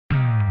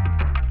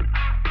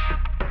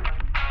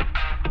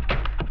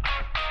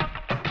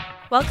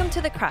Welcome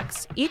to the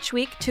Crux. Each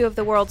week, two of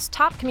the world's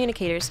top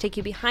communicators take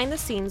you behind the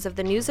scenes of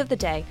the news of the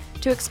day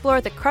to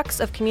explore the crux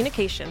of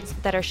communications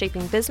that are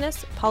shaping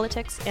business,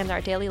 politics, and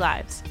our daily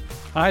lives.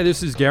 Hi,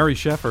 this is Gary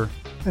Sheffer.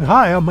 And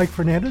hi, I'm Mike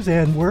Fernandez,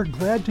 and we're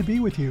glad to be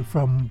with you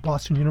from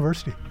Boston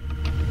University.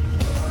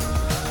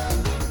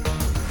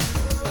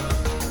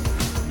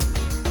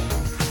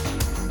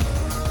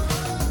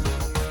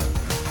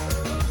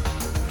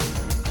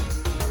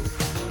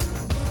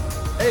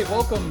 Hey,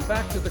 welcome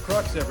back to the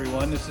Crux,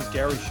 everyone. This is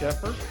Gary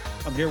Sheffer.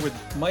 I'm here with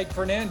Mike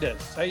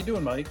Fernandez. How you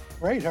doing, Mike?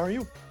 Great. How are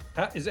you?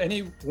 Is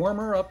any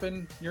warmer up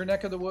in your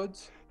neck of the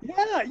woods?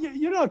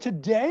 Yeah,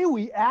 today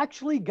we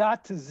actually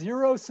got to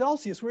 0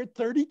 Celsius. We're at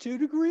 32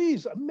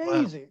 degrees.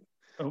 Amazing.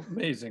 Wow.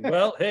 Amazing.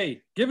 Well,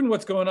 hey, given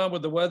what's going on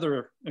with the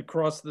weather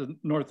across the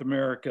North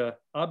America,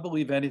 I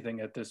believe anything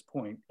at this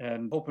point,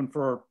 and hoping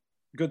for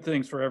good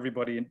things for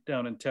everybody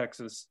down in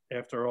Texas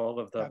after all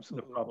of the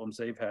problems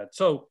they've had.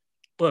 So,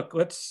 look,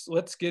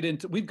 let's get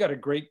into, we've got a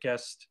great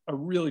guest, a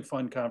really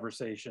fun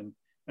conversation.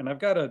 And I've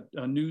got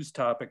a news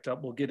topic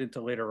that we'll get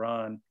into later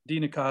on.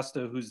 Dean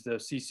Acosta, who's the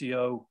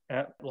CCO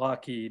at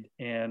Lockheed,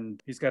 and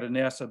he's got a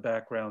NASA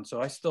background.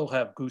 So I still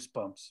have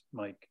goosebumps,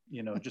 Mike,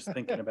 just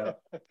thinking about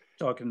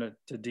talking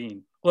to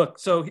Dean. Look,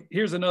 so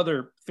here's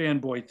another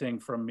fanboy thing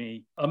from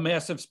me, a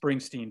massive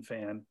Springsteen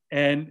fan.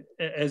 And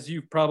as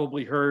you've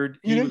probably heard,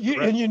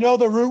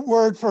 the root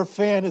word for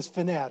fan is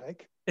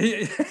fanatic.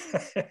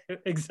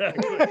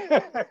 Exactly.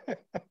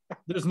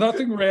 There's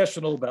nothing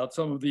rational about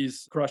some of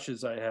these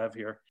crushes I have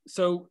here.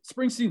 So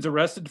Springsteen's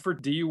arrested for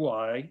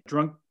DUI,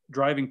 drunk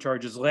driving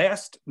charges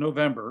last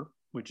November,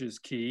 which is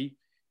key.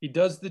 He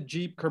does the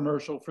Jeep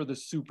commercial for the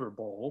Super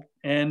Bowl.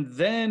 And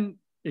then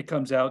it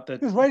comes out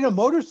that he's riding a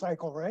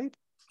motorcycle, right?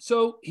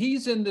 So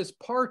he's in this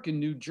park in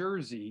New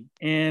Jersey,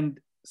 and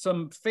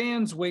some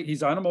fans wait.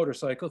 He's on a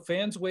motorcycle.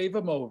 Fans wave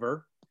him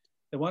over.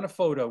 They want a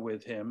photo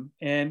with him,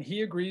 and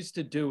he agrees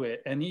to do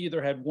it. And he either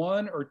had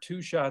 1 or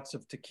 2 shots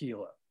of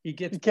tequila. You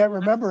can't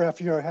remember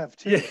after you have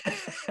 2.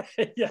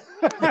 Yeah.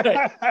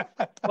 Right.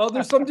 Well,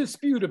 there's some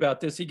dispute about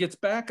this. He gets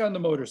back on the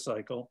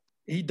motorcycle.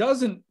 He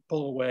doesn't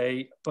pull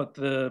away, but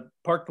the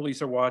park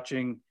police are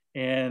watching,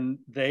 and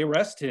they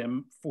arrest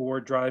him for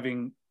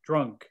driving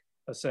drunk,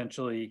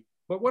 essentially.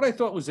 But what I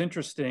thought was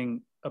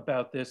interesting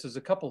about this is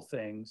a couple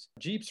things: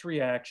 Jeep's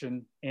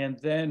reaction, and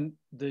then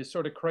the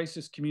sort of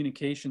crisis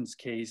communications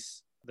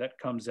case that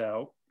comes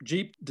out.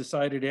 Jeep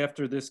decided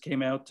after this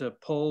came out to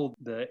pull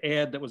the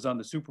ad that was on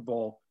the Super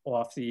Bowl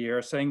off the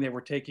air, saying they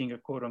were taking a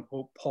quote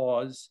unquote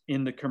pause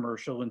in the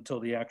commercial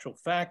until the actual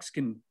facts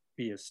can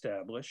be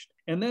established.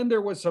 And then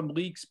there was some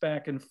leaks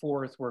back and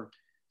forth where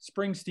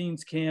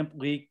Springsteen's camp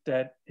leaked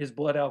that his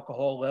blood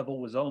alcohol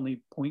level was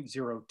only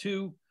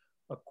 0.02,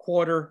 a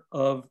quarter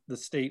of the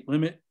state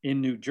limit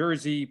in New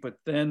Jersey. But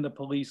then the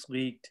police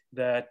leaked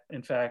that,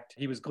 in fact,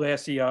 he was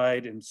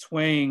glassy-eyed and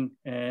swaying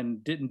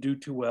and didn't do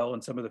too well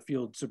in some of the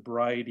field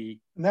sobriety.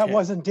 And that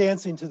wasn't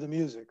dancing to the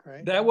music,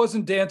 right? That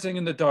wasn't dancing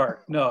in the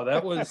dark. No,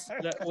 that was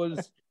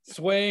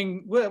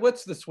swaying.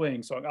 What's the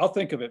swaying song? I'll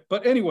think of it.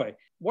 But anyway,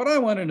 what I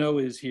want to know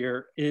is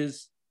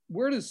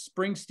where does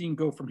Springsteen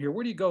go from here?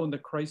 Where do you go in the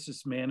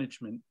crisis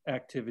management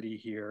activity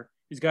here?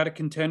 He's got to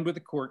contend with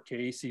a court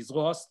case. He's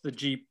lost the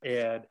Jeep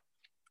ad.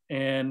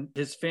 And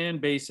his fan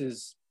base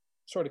is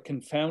sort of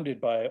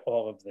confounded by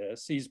all of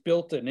this. He's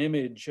built an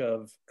image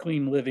of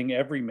clean living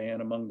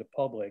everyman among the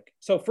public.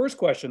 So first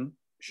question,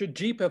 should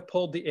Jeep have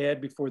pulled the ad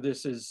before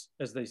this is,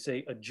 as they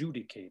say,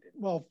 adjudicated?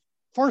 Well,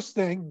 first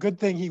thing, good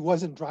thing he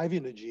wasn't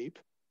driving a Jeep.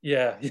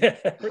 Yeah,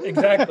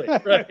 exactly,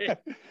 right.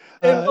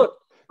 And look,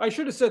 I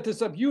should have set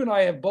this up. You and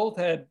I have both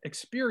had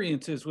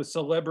experiences with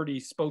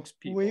celebrity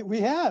spokespeople.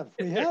 We have,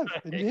 right.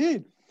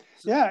 Indeed.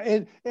 Yeah,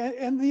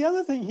 and the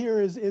other thing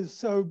here is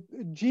so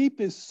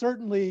Jeep is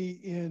certainly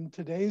in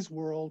today's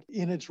world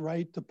in its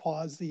right to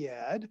pause the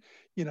ad.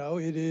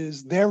 It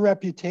is their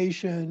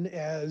reputation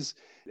as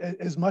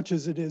much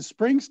as it is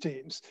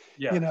Springsteen's.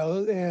 Yeah.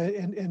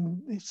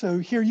 And so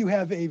here you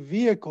have a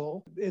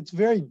vehicle. It's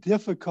very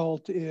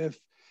difficult if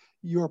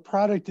your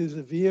product is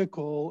a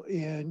vehicle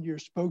and your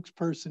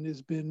spokesperson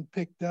has been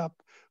picked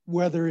up,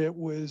 whether it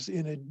was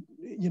in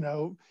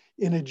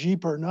a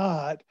Jeep or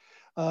not,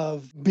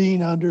 of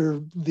being under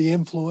the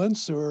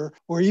influence or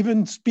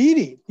even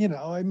speeding.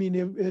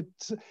 The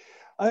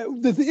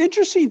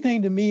interesting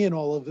thing to me in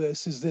all of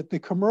this is that the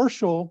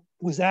commercial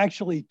was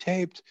actually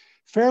taped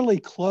fairly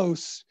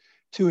close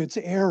to its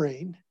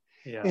airing.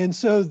 Yeah. And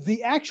so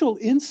the actual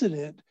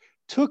incident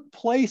took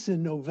place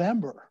in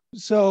November.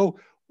 So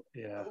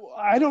yeah.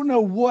 I don't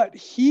know what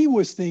he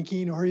was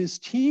thinking or his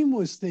team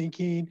was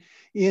thinking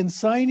in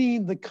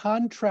signing the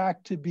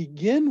contract to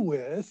begin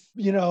with,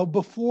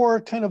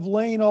 before kind of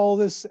laying all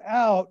this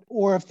out,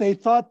 or if they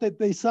thought that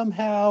they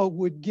somehow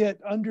would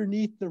get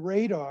underneath the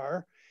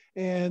radar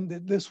and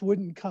that this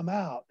wouldn't come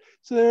out.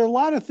 So there are a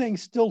lot of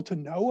things still to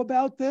know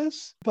about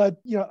this,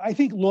 but I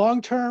think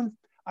long term,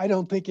 I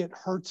don't think it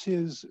hurts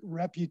his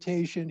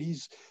reputation.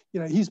 He's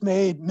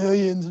made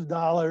millions of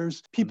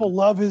dollars. People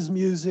love his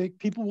music.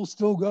 People will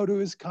still go to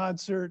his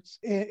concerts.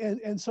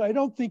 And so I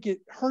don't think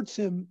it hurts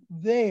him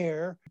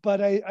there.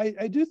 But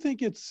I do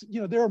think it's,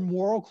 there are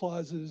moral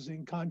clauses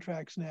in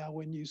contracts now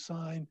when you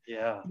sign,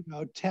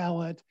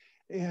 talent.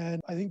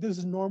 And I think this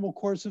is a normal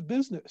course of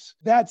business.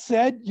 That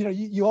said,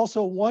 you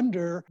also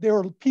wonder, there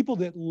were people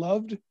that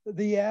loved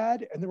the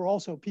ad, and there were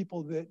also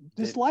people that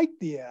disliked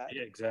the ad.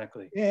 Yeah,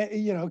 exactly.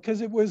 Because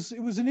it was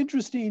an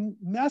interesting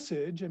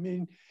message. I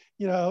mean,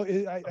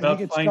 I think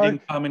it finding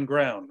common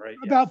ground, right?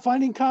 About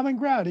finding common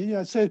ground.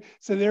 And, so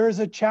there is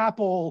a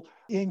chapel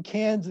in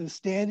Kansas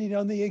standing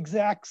on the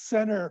exact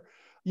center,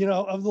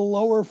 of the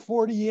lower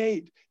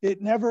 48.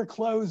 It never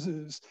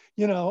closes.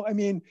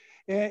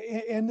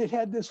 And it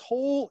had this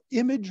whole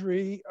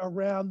imagery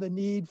around the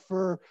need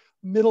for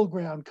middle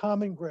ground,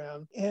 common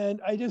ground.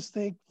 And I just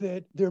think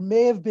that there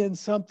may have been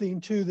something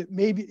too that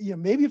maybe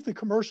if the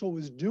commercial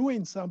was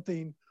doing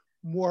something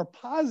more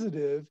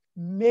positive,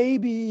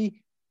 maybe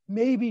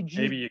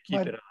Jeep you keep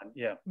it on.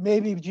 Yeah.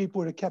 Maybe Jeep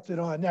would have kept it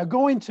on. Now,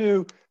 going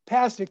to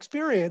past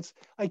experience,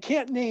 I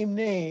can't name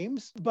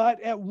names, but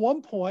at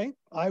one point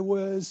I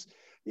was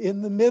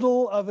in the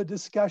middle of a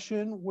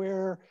discussion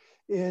where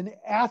an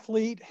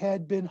athlete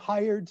had been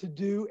hired to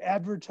do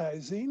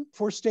advertising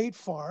for State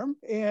Farm,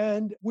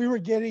 and we were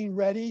getting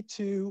ready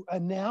to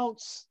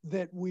announce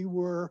that we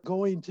were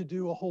going to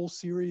do a whole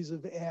series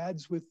of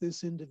ads with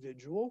this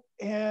individual.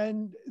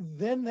 And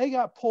then they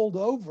got pulled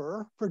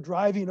over for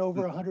driving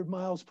over 100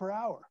 miles per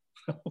hour.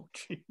 Oh,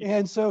 geez.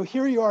 And so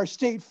here you are,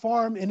 State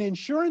Farm, an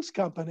insurance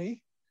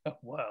company. Oh,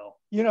 wow.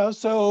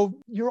 So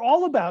you're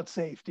all about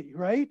safety,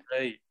 right?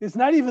 Right. It's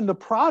not even the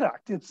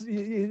product. It's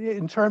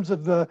in terms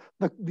of the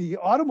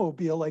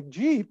automobile like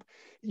Jeep,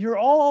 you're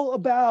all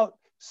about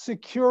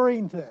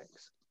securing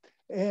things.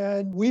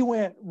 And we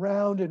went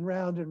round and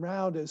round and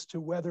round as to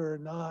whether or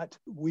not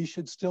we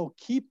should still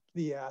keep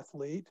the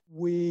athlete.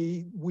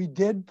 We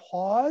did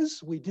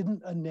pause. We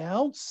didn't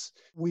announce.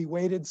 We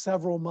waited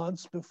several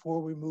months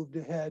before we moved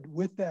ahead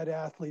with that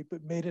athlete,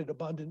 but made it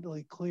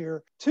abundantly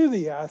clear to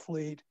the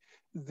athlete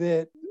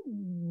that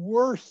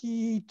were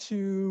he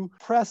to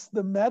press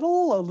the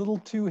metal a little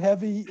too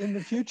heavy in the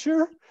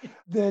future,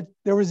 that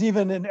there was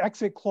even an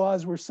exit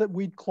clause where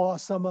we'd claw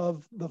some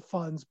of the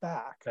funds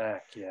back.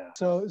 Yeah.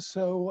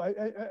 So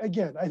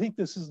I think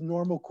this is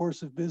normal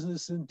course of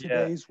business in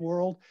today's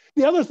world.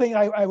 The other thing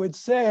I would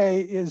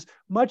say is,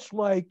 much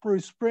like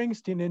Bruce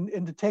Springsteen,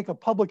 and to take a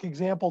public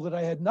example that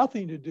I had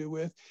nothing to do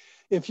with,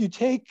 if you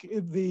take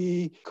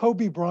the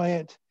Kobe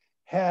Bryant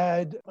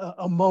had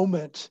a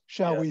moment,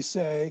 shall we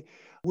say,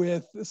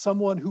 with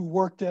someone who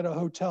worked at a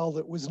hotel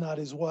that was not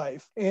his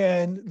wife.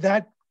 And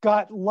that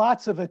got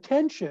lots of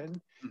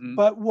attention. Mm-hmm.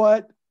 But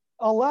what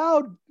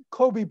allowed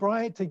Kobe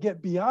Bryant to get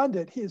beyond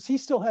it is he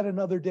still had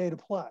another day to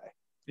play.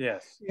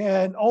 Yes.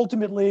 And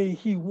ultimately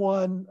he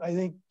won, I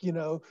think,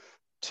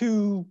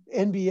 2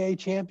 NBA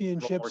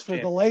championships for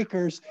the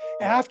Lakers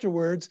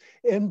afterwards.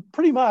 And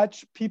pretty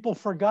much people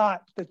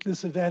forgot that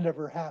this event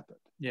ever happened.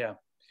 Yeah.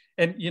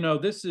 And,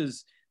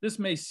 this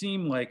may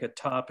seem like a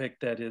topic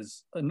that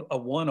is a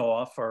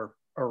one-off or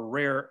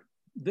rare.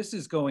 This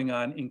is going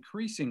on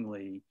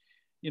increasingly.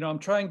 I'm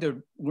trying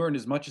to learn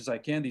as much as I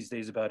can these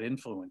days about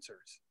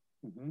influencers.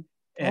 Mm-hmm.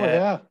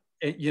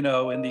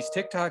 And these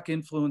TikTok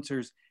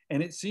influencers,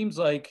 and it seems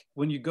like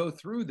when you go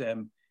through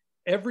them,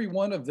 every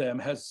one of them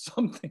has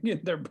something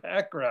in their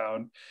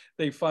background.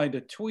 They find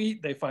a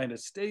tweet, they find a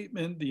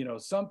statement,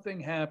 something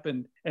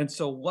happened. And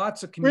so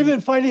lots of We've been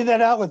finding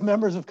that out with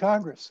members of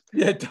Congress.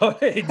 Yeah,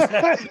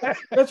 exactly.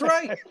 That's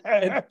right.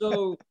 And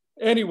so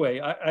anyway,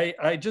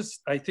 I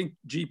think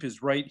Jeep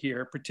is right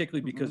here,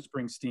 particularly because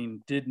Springsteen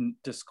didn't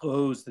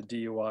disclose the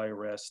DUI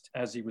arrest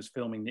as he was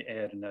filming the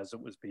ad and as it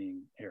was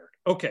being aired.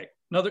 Okay,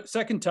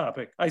 second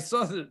topic. I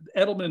saw that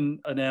Edelman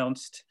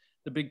announced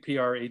the big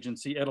PR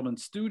agency, Edelman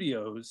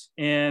Studios,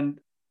 and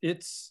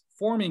it's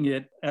forming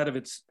it out of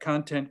its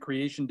content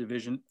creation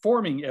division,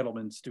 forming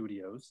Edelman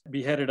Studios,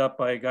 be headed up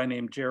by a guy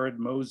named Jared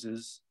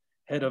Moses,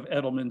 head of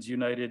Edelman's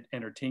United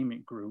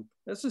Entertainment Group.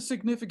 That's a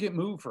significant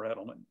move for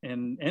Edelman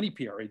and any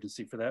PR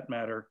agency for that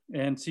matter,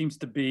 and seems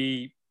to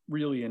be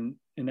really an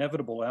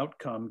inevitable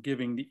outcome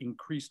given the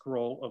increased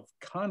role of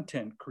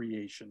content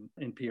creation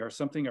in PR,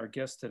 something our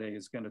guest today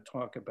is going to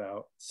talk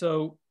about.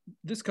 So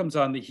this comes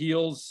on the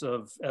heels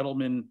of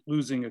Edelman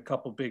losing a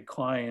couple big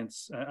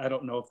clients. I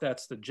don't know if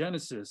that's the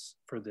genesis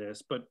for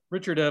this, but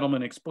Richard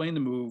Edelman explained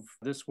the move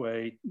this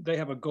way. They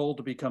have a goal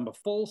to become a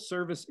full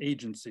service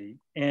agency,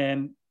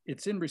 and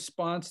it's in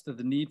response to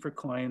the need for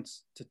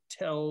clients to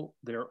tell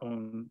their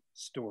own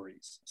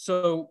stories.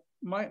 So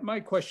my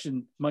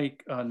question,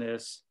 Mike, on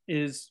this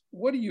is,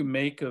 what do you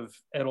make of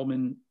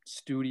Edelman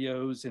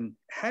Studios, and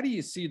how do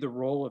you see the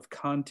role of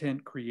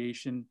content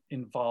creation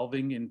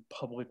involving in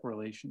public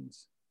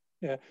relations?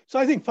 Yeah, so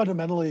I think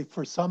fundamentally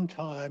for some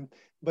time,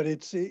 but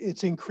it's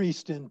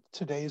increased in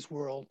today's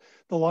world.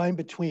 The line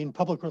between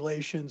public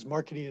relations,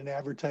 marketing, and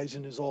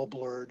advertising is all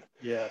blurred.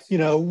 Yes. You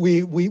know,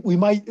 we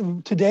might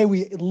today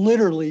we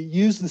literally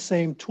use the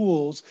same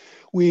tools.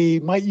 We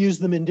might use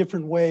them in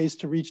different ways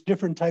to reach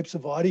different types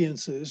of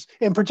audiences,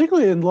 and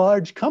particularly in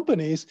large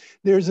companies,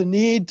 there's a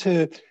need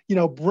to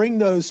bring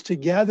those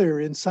together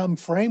in some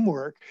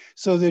framework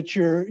so that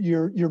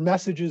your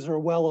messages are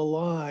well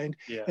aligned,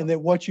 Yeah. and that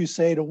what you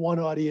say to one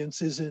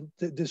audience isn't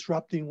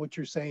disrupting what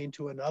you're saying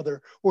to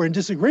another, or in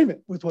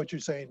disagreement with what you're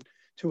saying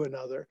to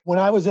another. When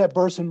I was at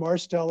Burson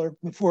Marsteller,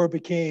 before it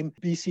became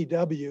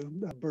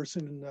BCW,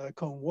 Burson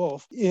Cohn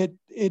Wolf,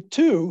 it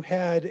too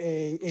had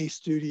a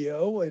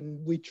studio,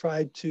 and we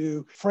tried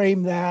to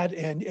frame that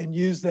and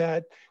use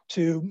that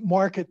to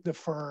market the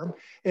firm.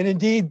 And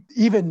indeed,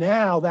 even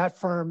now, that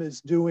firm is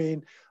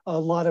doing a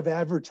lot of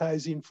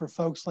advertising for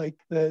folks like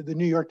the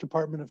New York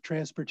Department of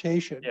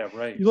Transportation. Yeah,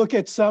 right. You look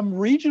at some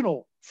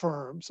regional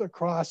firms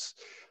across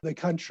the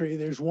country.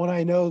 There's one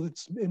I know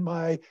that's in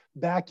my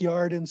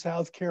backyard in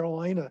South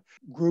Carolina,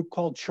 a group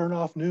called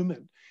Chernoff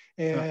Newman.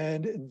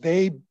 And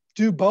they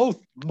do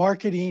both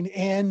marketing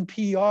and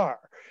PR.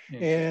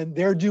 And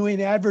they're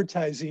doing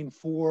advertising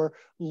for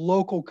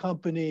local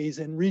companies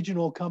and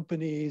regional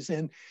companies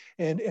and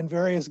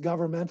various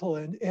governmental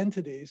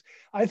entities.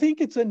 I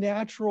think it's a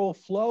natural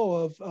flow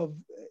of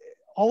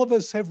all of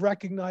us have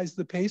recognized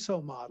the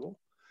peso model.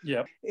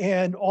 Yep.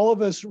 And all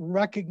of us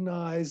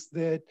recognize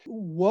that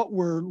what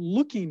we're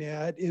looking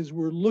at is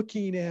we're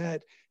looking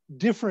at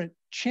different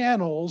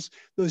channels.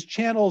 Those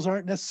channels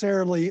aren't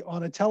necessarily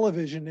on a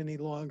television any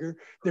longer.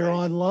 They're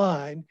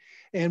online.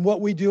 And what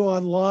we do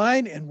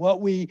online and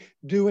what we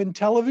do in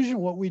television,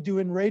 what we do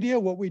in radio,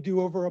 what we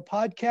do over a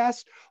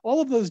podcast, all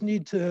of those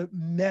need to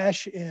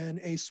mesh in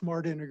a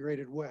smart,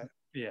 integrated way.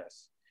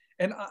 Yes.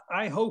 And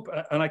I hope,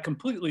 and I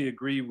completely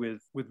agree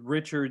with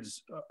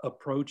Richard's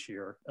approach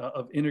here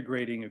of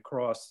integrating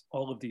across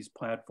all of these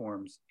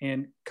platforms.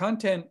 And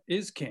content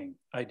is king,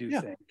 I do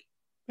think.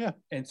 Yeah.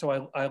 And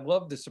so I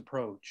love this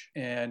approach.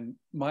 And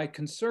my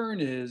concern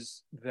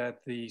is that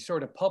the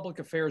sort of public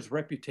affairs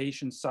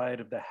reputation side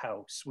of the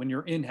house, when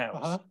you're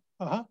in-house,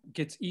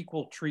 gets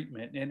equal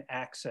treatment and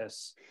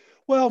access.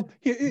 Well,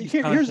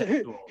 here's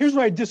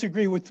where I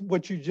disagree with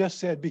what you just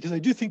said, because I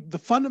do think the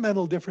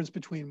fundamental difference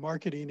between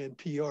marketing and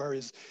PR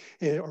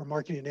or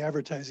marketing and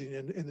advertising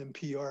and then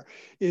PR,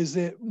 is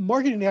that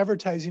marketing and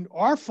advertising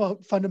are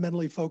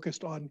fundamentally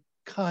focused on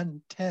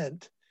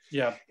content.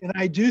 Yeah. And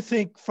I do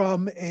think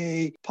from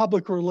a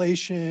public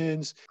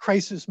relations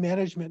crisis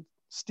management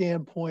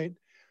standpoint,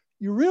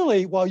 you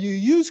really, while you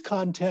use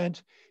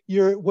content,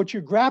 what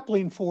you're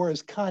grappling for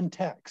is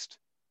context.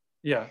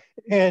 Yeah.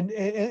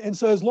 And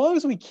so as long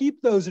as we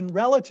keep those in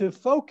relative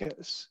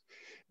focus,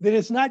 that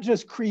it's not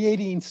just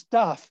creating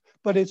stuff,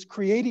 but it's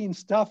creating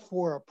stuff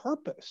for a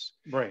purpose.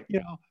 Right.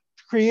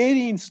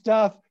 Creating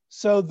stuff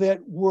so that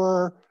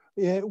we're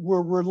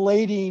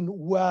relating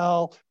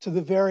well to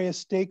the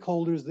various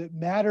stakeholders that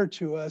matter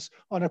to us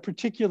on a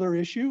particular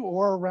issue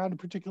or around a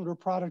particular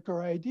product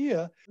or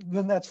idea,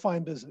 then that's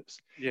fine business.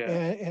 Yeah.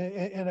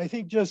 And I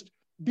think just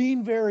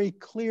being very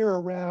clear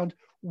around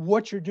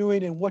what you're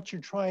doing and what you're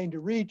trying to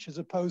reach, as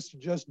opposed to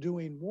just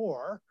doing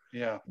more.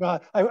 Yeah.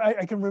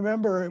 I can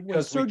remember it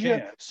was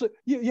Sergio.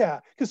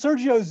 Because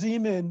Sergio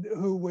Zeman,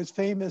 who was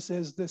famous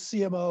as the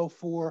CMO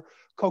for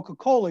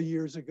Coca-Cola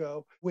years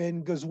ago,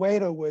 when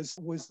Gozueta was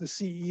the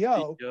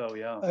CEO.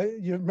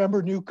 You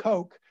remember New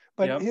Coke.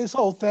 But his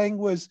whole thing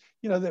was,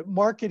 that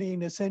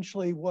marketing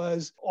essentially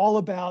was all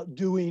about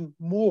doing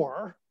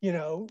more.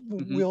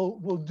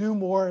 We'll do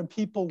more and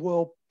people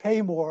will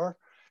pay more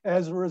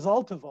as a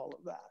result of all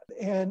of that.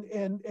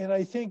 And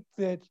I think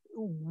that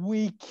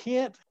we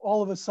can't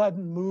all of a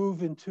sudden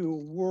move into a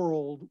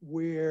world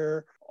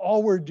where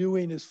all we're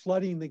doing is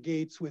flooding the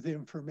gates with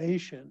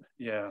information.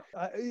 Yeah.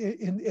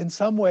 In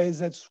some ways,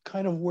 that's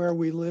kind of where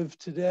we live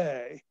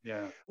today.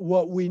 Yeah.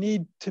 What we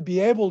need to be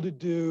able to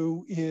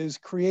do is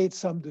create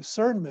some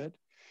discernment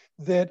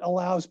that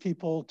allows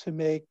people to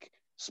make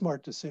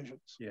smart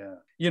decisions. Yeah.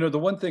 The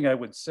one thing I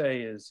would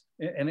say is,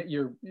 and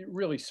you're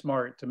really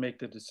smart to make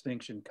the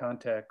distinction,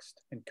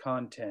 context and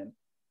content.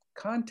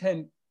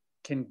 Content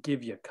can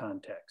give you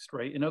context,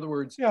 right? In other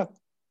words,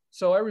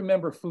 So I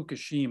remember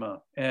Fukushima,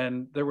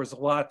 and there was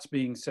lots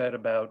being said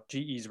about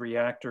GE's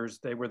reactors.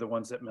 They were the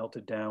ones that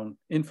melted down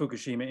in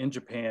Fukushima in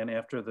Japan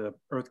after the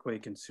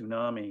earthquake and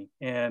tsunami.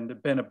 And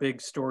there'd been a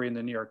big story in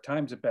the New York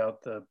Times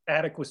about the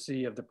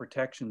adequacy of the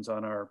protections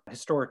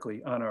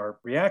historically on our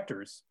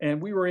reactors.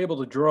 And we were able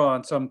to draw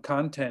on some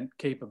content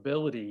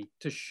capability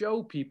to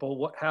show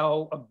people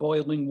how a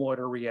boiling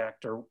water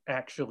reactor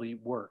actually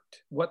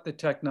worked, what the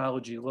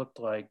technology looked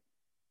like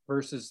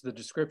versus the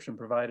description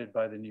provided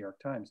by the New York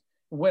Times.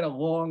 It went a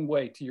long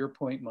way, to your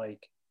point,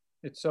 Mike.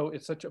 It's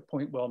such a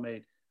point well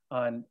made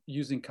on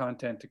using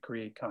content to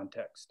create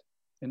context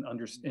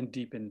and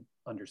deepen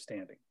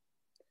understanding.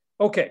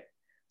 Okay,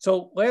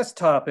 so last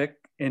topic,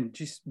 and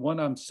just one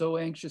I'm so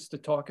anxious to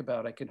talk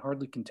about, I can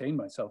hardly contain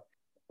myself.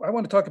 I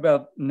want to talk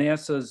about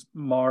NASA's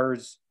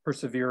Mars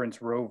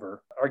Perseverance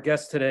rover. Our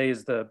guest today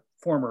is the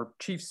former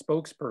chief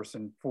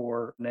spokesperson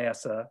for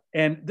NASA.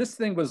 And this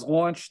thing was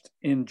launched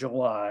in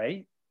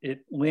July.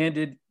 It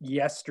landed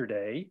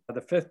yesterday,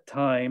 the fifth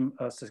time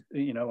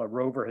a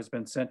rover has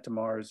been sent to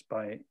Mars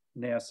by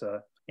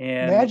NASA.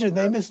 And imagine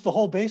they missed the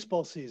whole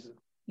baseball season.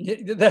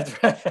 Yeah,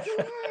 that's right.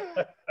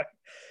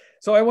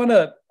 So I want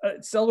to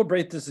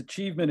celebrate this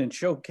achievement and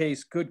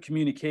showcase good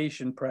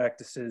communication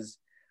practices.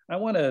 I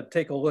want to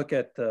take a look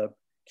at the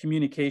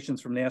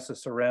communications from NASA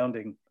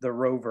surrounding the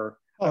rover.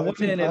 I went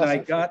in and I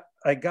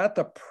got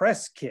the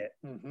press kit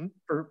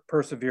for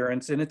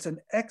Perseverance, and it's an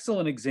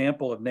excellent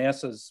example of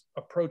NASA's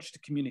approach to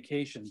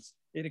communications.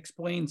 It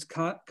explains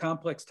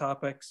complex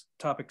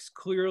topics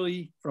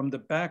clearly, from the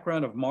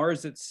background of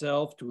Mars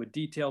itself to a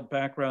detailed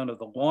background of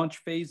the launch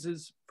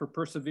phases for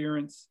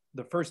Perseverance.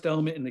 The first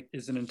element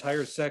is an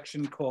entire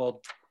section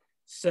called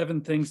 7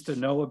 Things to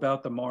Know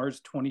About the Mars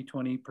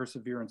 2020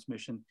 Perseverance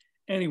Mission.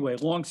 Anyway,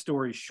 long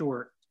story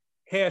short,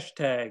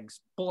 hashtags,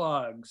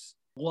 blogs,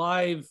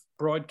 live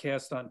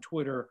broadcast on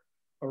Twitter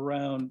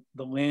around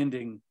the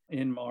landing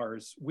in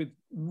Mars with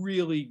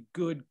really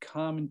good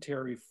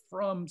commentary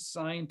from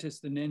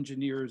scientists and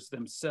engineers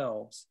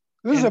themselves.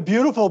 This is a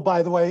beautiful,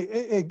 by the way,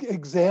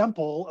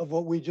 example of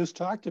what we just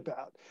talked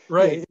about.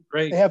 Right.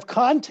 They have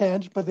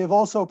content, but they've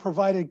also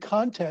provided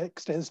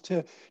context as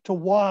to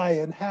why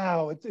and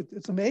how.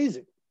 It's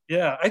amazing.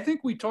 Yeah, I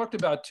think we talked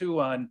about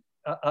too on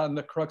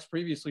the Crux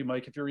previously,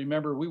 Mike. If you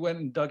remember, we went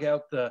and dug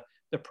out the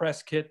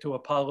press kit to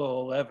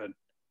Apollo 11.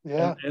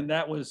 Yeah. And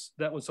that was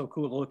so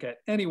cool to look at.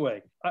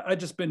 Anyway, I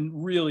just been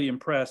really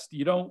impressed.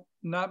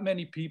 Not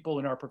many people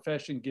in our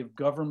profession give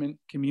government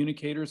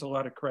communicators a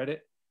lot of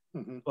credit,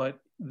 but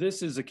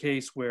this is a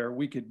case where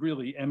we could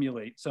really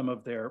emulate some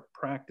of their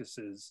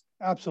practices.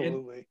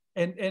 Absolutely.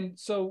 And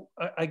so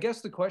I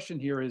guess the question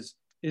here is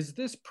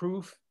this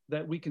proof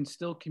that we can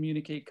still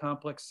communicate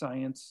complex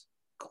science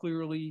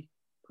clearly,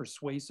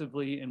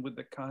 persuasively, and with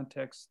the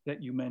context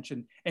that you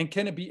mentioned? And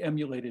can it be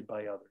emulated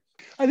by others?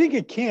 I think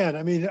it can.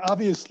 I mean,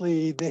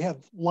 obviously, they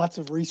have lots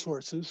of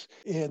resources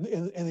and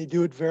they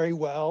do it very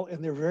well,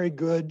 and they're very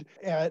good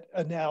at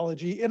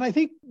analogy. And I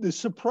think the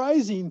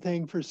surprising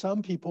thing for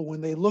some people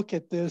when they look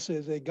at this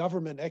as a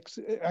government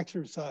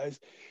exercise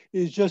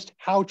is just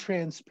how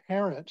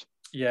transparent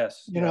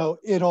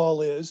it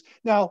all is.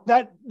 Now,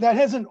 that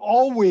hasn't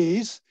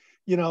always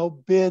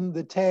been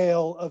the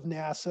tale of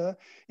NASA.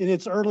 In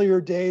its earlier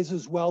days,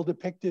 is well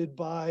depicted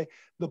by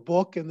the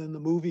book and then the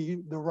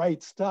movie, The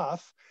Right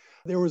Stuff.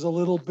 There was a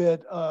little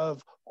bit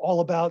of all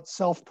about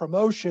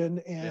self-promotion,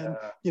 and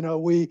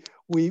we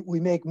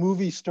make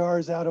movie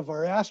stars out of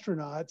our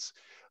astronauts,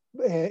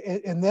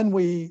 and then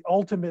we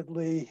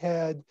ultimately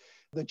had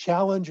the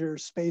Challenger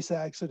space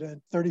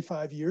accident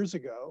 35 years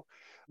ago,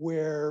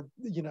 where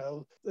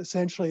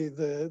essentially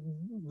the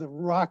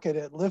rocket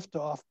at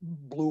liftoff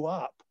blew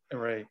up.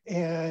 Right.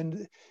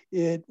 And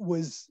it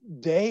was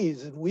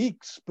days and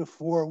weeks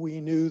before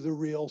we knew the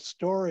real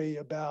story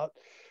about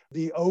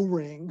the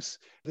O-rings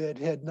that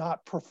had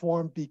not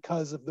performed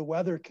because of the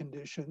weather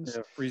conditions.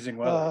 Yeah, freezing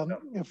weather.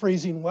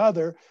 Freezing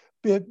weather,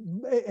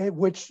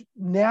 which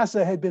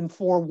NASA had been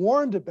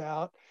forewarned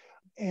about.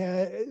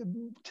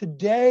 And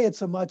today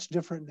it's a much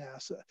different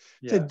NASA.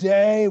 Yeah.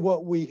 Today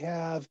what we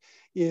have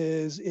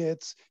is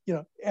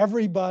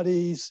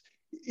everybody's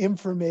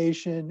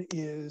information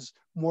is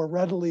more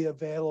readily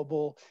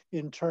available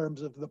in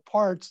terms of the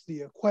parts,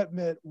 the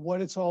equipment,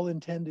 what it's all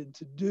intended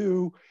to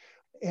do.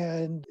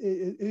 And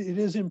it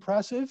is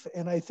impressive.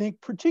 And I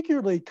think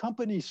particularly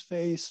companies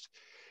faced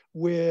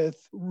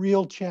with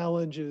real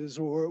challenges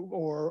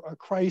or a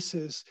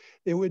crisis,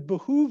 it would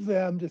behoove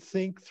them to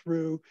think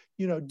through,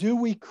 do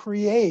we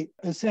create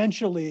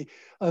essentially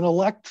an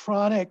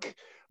electronic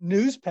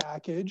news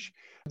package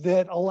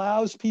that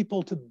allows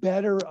people to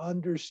better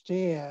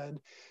understand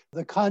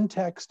the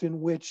context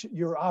in which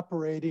you're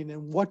operating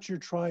and what you're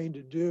trying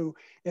to do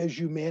as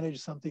you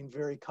manage something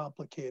very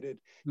complicated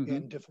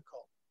and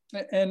difficult.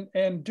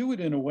 And do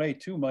it in a way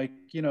too, Mike.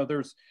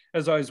 There's,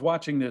 as I was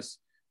watching this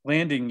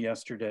landing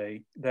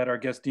yesterday that our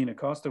guest Dean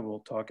Acosta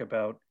will talk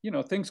about,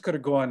 things could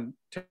have gone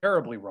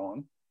terribly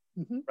wrong,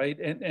 right?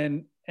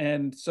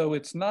 And so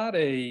it's not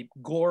a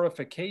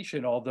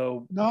glorification,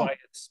 although by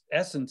its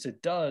essence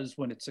it does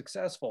when it's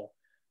successful,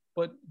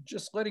 but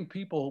just letting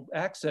people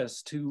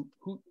access to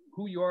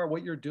who you are,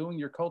 what you're doing,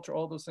 your culture,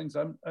 all those things.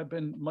 I've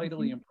been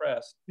mightily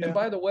impressed. Yeah. And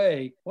by the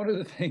way, one of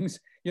the things,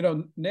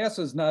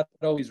 NASA's not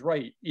always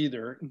right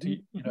either.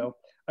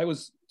 I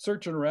was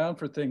searching around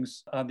for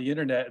things on the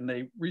internet, and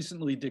they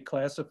recently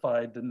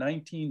declassified the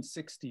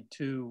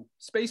 1962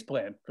 space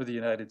plan for the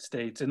United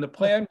States. And the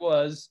plan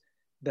was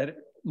that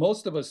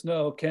most of us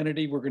know,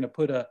 Kennedy, we're going to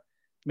put a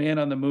man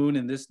on the moon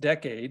in this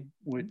decade,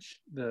 which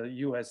the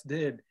US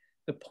did.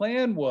 The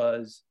plan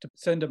was to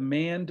send a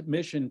manned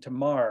mission to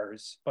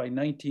Mars by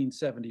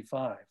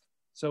 1975.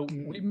 So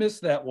we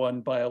missed that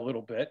one by a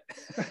little bit.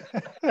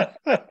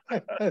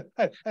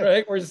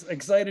 right? We're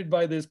excited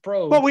by this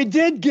probe. But we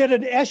did get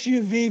an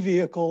SUV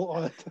vehicle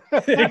on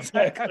it.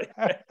 Exactly.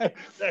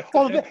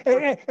 Well,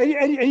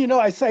 and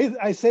I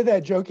say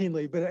that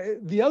jokingly,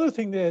 but the other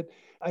thing that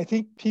I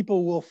think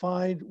people will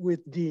find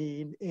with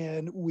Dean,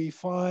 and we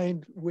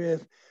find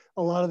with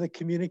a lot of the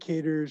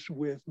communicators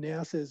with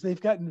NASA, is they've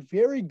gotten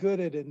very good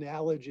at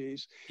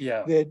analogies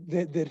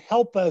that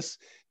help us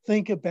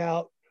think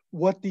about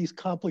what these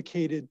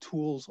complicated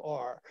tools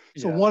are.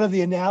 So one of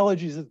the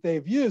analogies that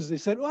they've used, they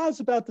said, well,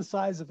 it's about the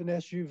size of an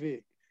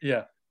SUV.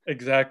 Yeah,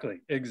 exactly.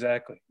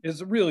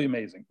 It's really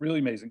amazing, really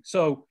amazing.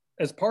 So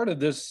as part of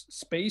this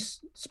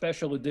space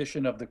special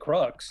edition of the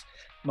Crux,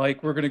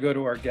 Mike, we're going to go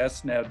to our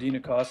guest now, Dean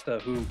Acosta,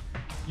 who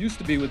used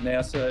to be with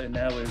NASA and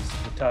now is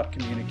the top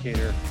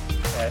communicator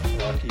at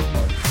Lockheed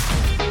Martin.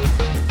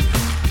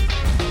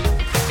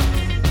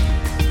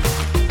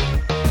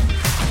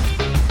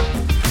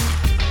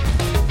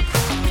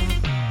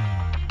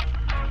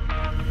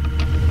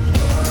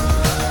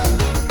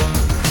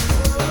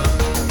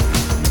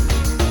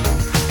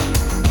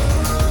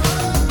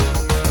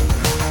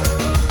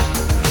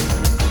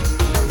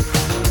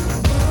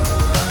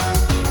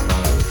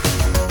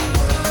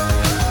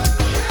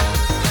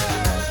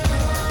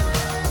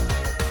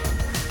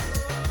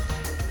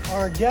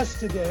 Our guest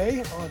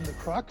today on the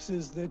Crux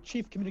is the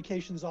Chief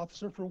Communications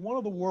Officer for one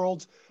of the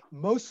world's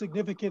most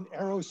significant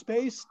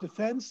aerospace,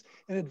 defense,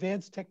 and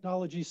advanced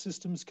technology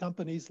systems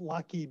companies,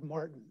 Lockheed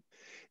Martin.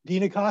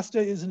 Dean Acosta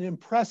is an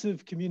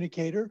impressive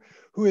communicator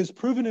who has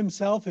proven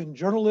himself in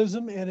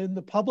journalism and in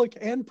the public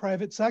and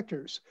private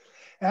sectors.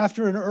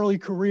 After an early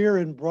career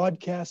in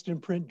broadcast and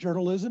print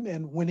journalism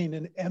and winning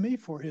an Emmy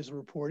for his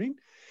reporting,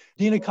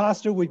 Dean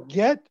Acosta would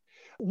get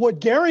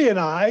what Gary and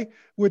I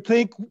would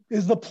think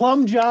is the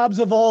plum jobs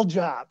of all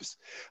jobs.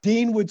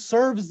 Dean would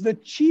serve as the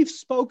chief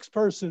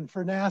spokesperson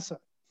for NASA.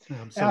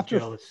 I'm so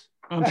jealous.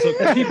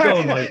 Keep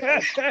going, Mike.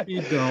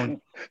 Keep going.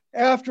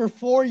 After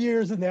 4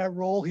 years in that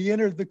role, he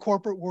entered the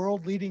corporate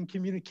world, leading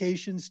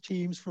communications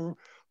teams for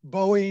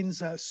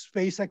Boeing's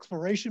space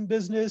exploration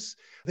business,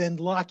 then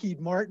Lockheed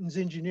Martin's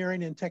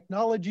engineering and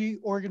technology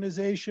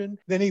organization.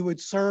 Then he would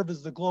serve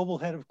as the global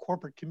head of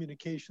corporate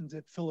communications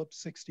at Phillips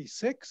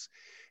 66.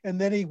 And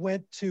then he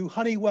went to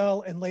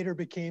Honeywell and later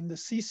became the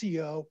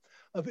CCO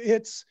of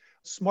its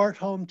smart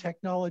home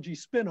technology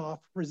spinoff,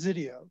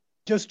 Resideo.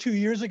 Just 2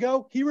 years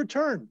ago, he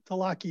returned to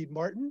Lockheed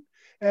Martin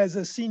as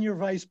a senior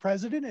vice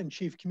president and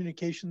chief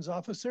communications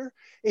officer,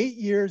 8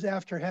 years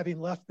after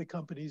having left the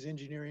company's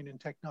engineering and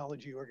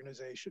technology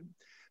organization.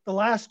 The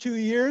last 2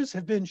 years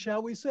have been,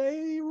 shall we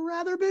say,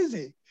 rather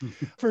busy.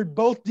 For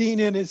both Dean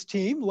and his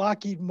team,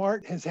 Lockheed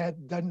Martin has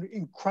done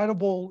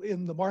incredible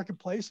in the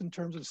marketplace in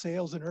terms of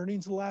sales and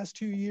earnings the last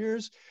 2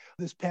 years.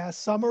 This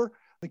past summer,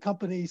 the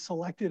company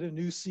selected a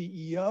new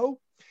CEO.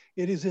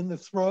 It is in the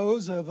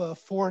throes of a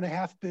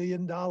 $4.5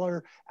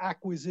 billion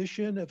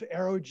acquisition of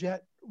Aerojet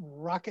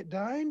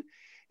Rocketdyne.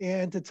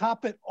 And to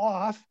top it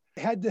off,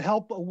 had to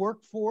help a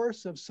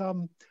workforce of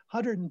some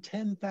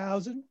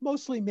 110,000,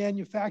 mostly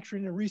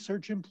manufacturing and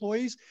research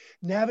employees,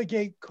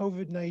 navigate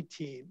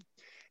COVID-19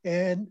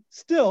 and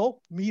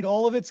still meet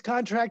all of its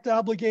contract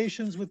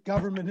obligations with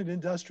government and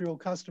industrial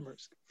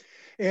customers.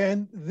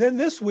 And then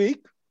this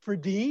week, for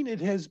Dean,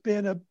 it has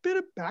been a bit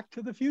of back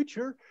to the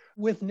future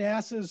with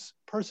NASA's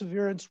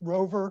Perseverance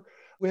rover,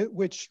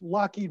 which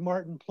Lockheed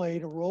Martin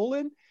played a role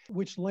in,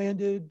 which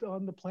landed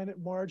on the planet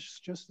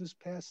Mars just this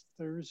past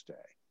Thursday.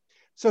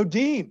 So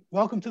Dean,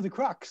 welcome to the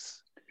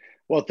Crux.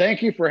 Well,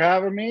 thank you for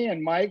having me.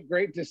 And Mike,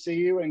 great to see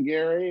you, and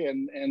Gary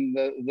and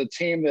the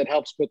team that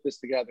helps put this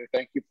together.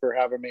 Thank you for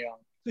having me on.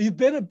 So you've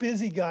been a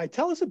busy guy.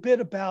 Tell us a bit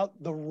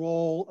about the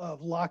role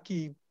of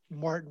Lockheed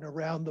Martin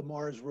around the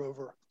Mars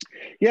rover.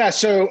 Yeah,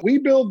 so we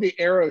build the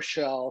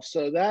aeroshell.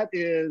 So that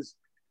is,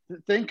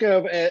 think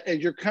of as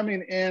you're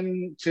coming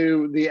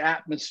into the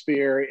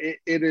atmosphere,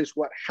 it is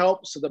what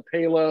helps the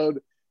payload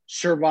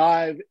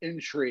survive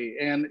entry.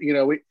 And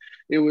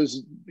it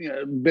was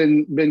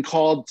been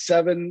called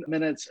 7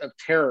 minutes of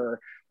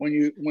terror when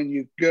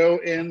you go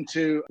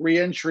into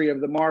re-entry of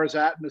the Mars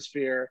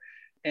atmosphere.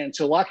 And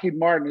so Lockheed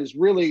Martin is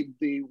really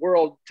the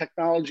world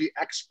technology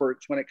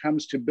experts when it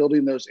comes to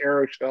building those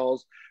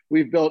aeroshells.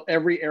 We've built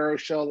every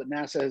aeroshell that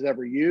NASA has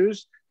ever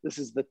used. This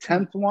is the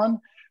 10th one.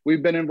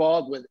 We've been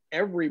involved with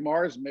every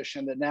Mars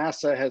mission that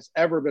NASA has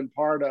ever been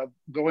part of,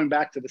 going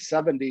back to the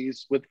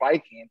 70s with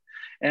Viking.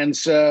 And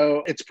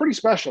so it's pretty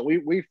special.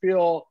 We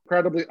feel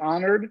incredibly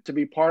honored to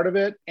be part of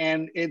it.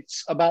 And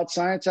it's about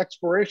science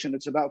exploration.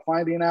 It's about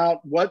finding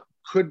out what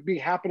could be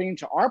happening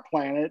to our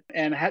planet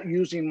and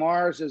using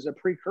Mars as a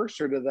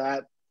precursor to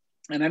that.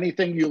 And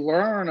anything you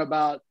learn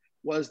about,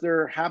 was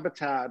there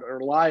habitat or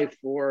life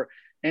or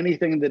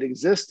anything that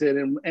existed,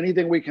 and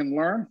anything we can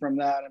learn from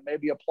that and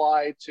maybe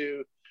apply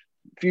to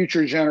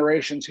future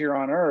generations here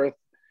on Earth,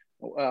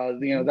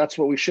 that's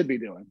what we should be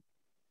doing.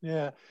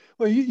 Yeah.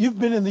 Well, you've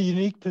been in the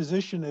unique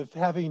position of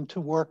having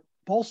to work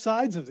both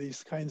sides of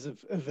these kinds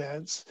of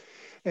events.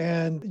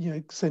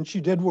 And, since you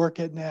did work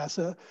at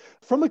NASA,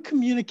 from a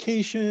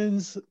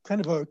communications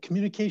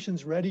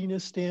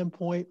readiness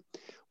standpoint,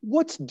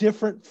 What's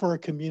different for a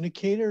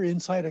communicator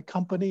inside a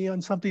company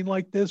on something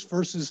like this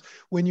versus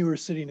when you were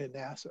sitting at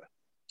NASA?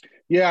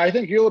 Yeah, I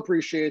think you'll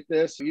appreciate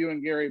this, you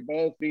and Gary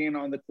both being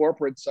on the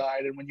corporate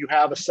side. And when you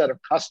have a set of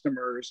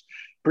customers,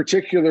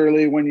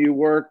 particularly when you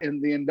work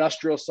in the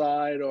industrial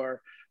side,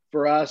 or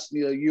for us,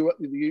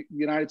 the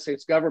United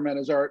States government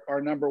is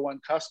our number one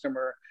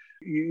customer.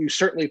 You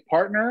certainly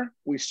partner,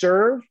 we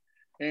serve,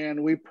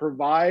 and we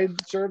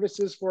provide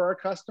services for our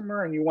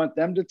customer, and you want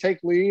them to take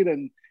lead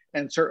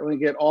and certainly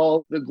get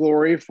all the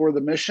glory for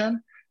the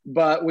mission.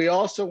 But we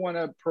also want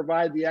to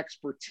provide the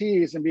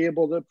expertise and be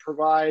able to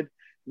provide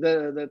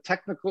the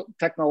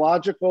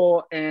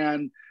technological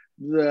and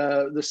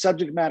the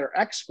subject matter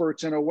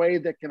experts in a way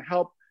that can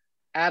help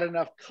add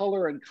enough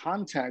color and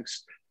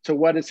context to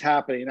what is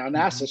happening. Now,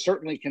 NASA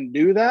certainly can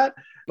do that,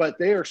 but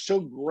they are so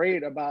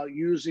great about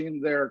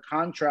using their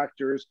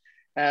contractors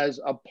as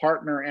a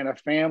partner and a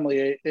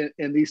family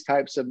in these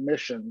types of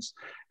missions.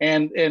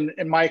 And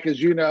Mike, as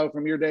you know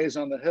from your days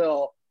on the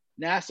Hill,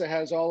 NASA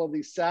has all of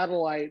these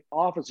satellite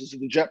offices.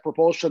 The Jet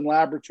Propulsion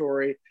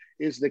Laboratory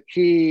is the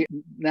key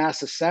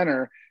NASA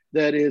center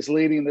that is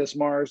leading this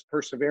Mars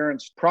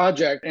Perseverance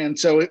project. And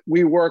so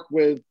we work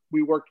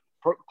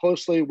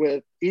closely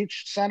with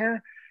each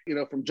center,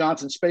 from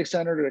Johnson Space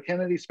Center to the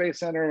Kennedy Space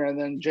Center, and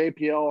then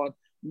JPL on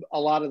a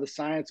lot of the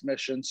science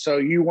missions. So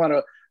you want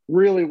to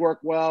really work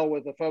well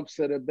with the folks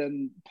that have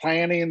been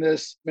planning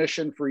this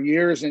mission for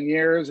years and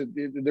years.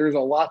 There's a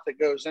lot that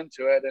goes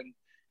into it.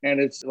 And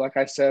it's, like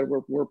I said,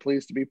 we're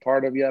pleased to be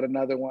part of yet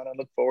another one and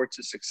look forward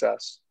to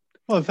success.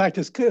 Well, in fact,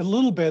 it's a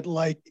little bit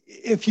like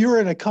if you're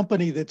in a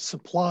company that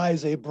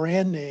supplies a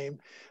brand name,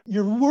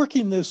 you're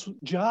working this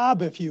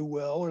job, if you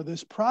will, or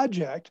this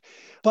project,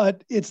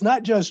 but it's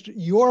not just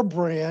your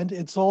brand,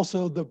 it's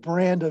also the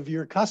brand of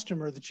your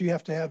customer that you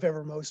have to have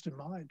evermost in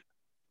mind.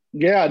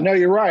 Yeah, no,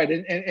 you're right.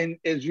 And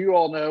as you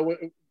all know,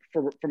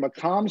 from a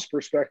comms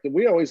perspective,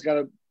 we always got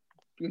to,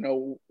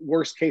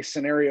 worst case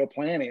scenario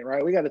planning,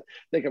 right? We got to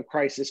think of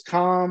crisis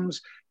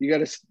comms. You got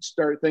to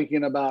start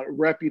thinking about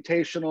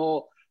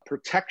reputational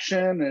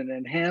protection and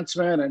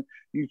enhancement. And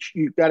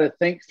you've got to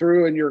think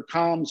through in your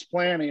comms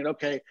planning,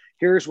 okay,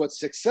 here's what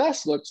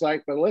success looks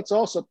like, but let's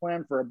also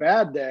plan for a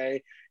bad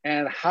day.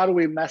 And how do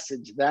we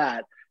message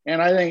that?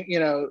 And I think,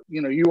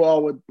 you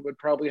all would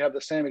probably have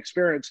the same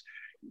experience.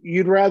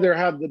 You'd rather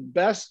have the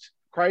best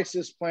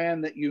crisis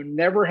plan that you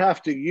never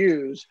have to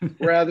use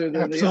rather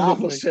than the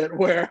opposite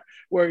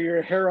where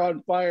you're hair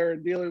on fire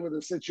and dealing with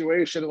a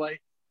situation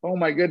like, oh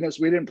my goodness,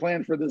 we didn't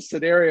plan for this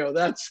scenario.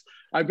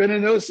 I've been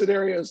in those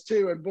scenarios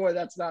too. And boy,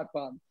 that's not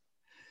fun.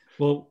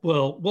 Well,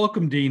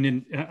 welcome, Dean.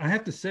 And I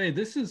have to say,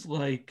 this is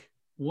like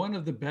one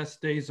of the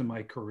best days of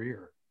my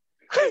career.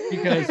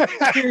 Because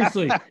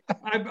seriously,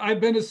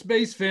 I've been a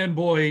space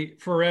fanboy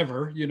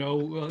forever.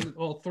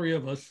 All three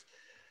of us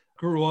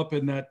grew up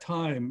in that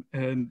time,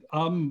 and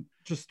I'm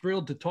just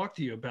thrilled to talk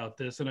to you about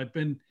this. And I've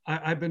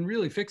been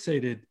really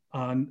fixated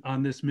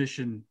on this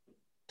mission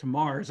to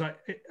Mars.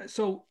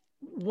 So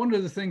one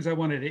of the things I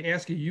wanted to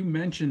ask you, you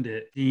mentioned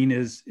it, Dean,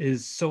 is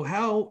so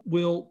how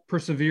will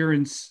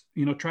Perseverance,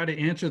 try to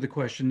answer the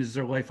question, is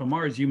there life on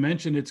Mars? You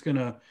mentioned it's going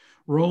to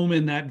roam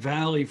in that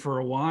valley for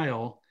a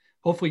while,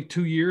 hopefully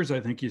 2 years, I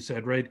think you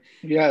said, right?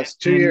 Yes,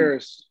 2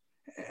 years.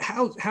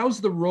 How's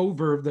the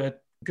rover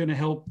that going to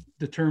help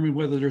determine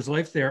whether there's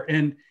life there?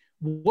 And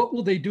what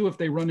will they do if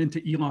they run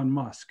into Elon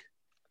Musk?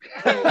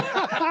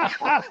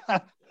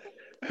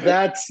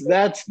 That's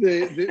the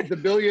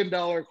 $1 billion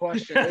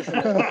question,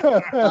 isn't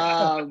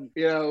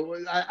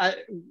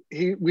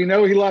it? We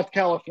know he left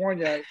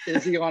California.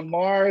 Is he on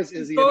Mars?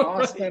 Is he in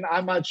Austin?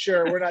 I'm not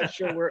sure. We're not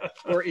sure where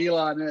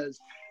Elon is.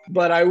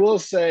 But I will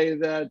say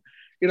that,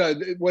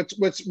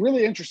 what's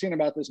really interesting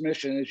about this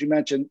mission, as you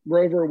mentioned,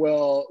 rover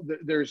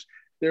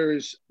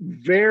there's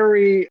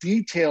very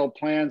detailed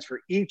plans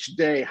for each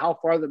day, how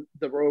far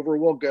the rover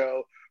will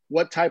go,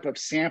 what type of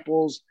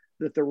samples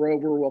that the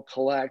rover will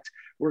collect.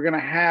 We're going to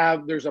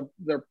have, there's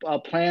a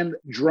planned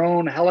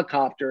drone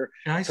helicopter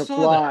to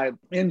fly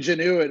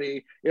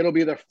Ingenuity. It'll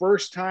be the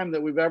first time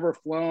that we've ever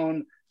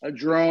flown a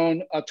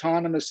drone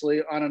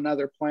autonomously on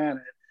another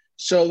planet.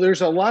 So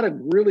there's a lot of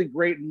really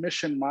great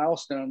mission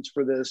milestones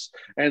for this.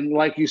 And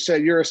like you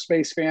said, you're a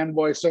space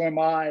fanboy, so am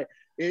I.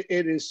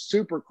 It is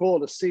super cool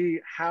to see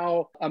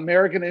how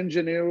American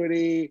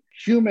ingenuity,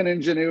 human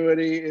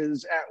ingenuity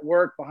is at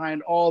work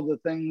behind all the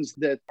things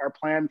that are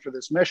planned for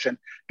this mission.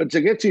 But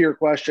to get to your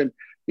question,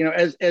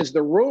 as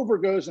the rover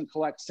goes and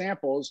collects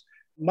samples,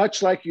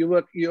 much like you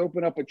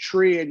open up a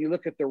tree and you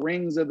look at the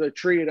rings of the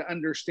tree to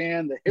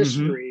understand the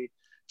history,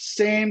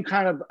 same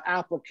kind of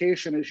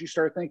application as you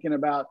start thinking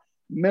about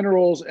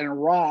minerals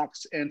and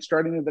rocks and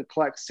starting to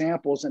collect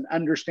samples and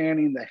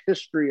understanding the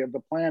history of the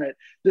planet.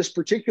 This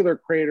particular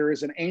crater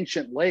is an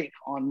ancient lake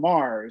on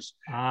Mars.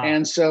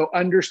 And so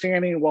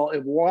understanding,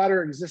 if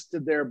water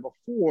existed there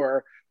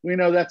before, we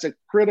know that's a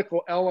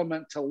critical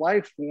element to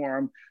life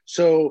form.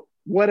 So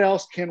what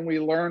else can we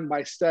learn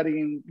by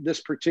studying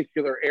this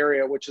particular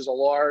area, which is a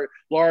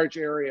large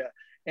area?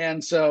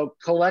 And so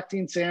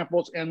collecting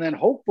samples, and then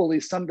hopefully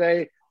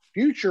someday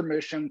future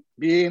mission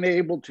being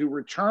able to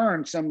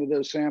return some of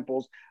those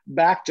samples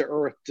back to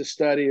Earth to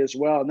study as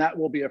well. And that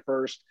will be a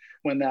first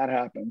when that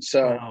happens.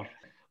 So, wow.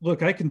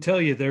 Look, I can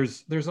tell you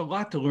there's a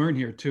lot to learn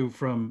here too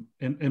from,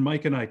 and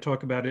Mike and I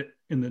talked about it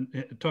in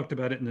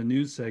the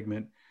news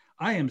segment.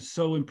 I am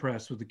so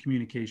impressed with the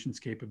communications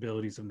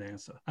capabilities of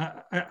NASA.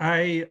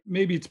 I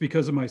maybe it's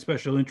because of my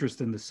special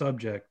interest in the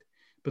subject,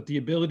 but the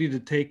ability to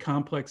take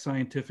complex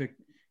scientific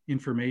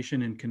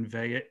information and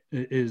convey it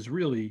is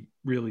really,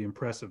 really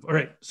impressive. All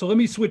right, so let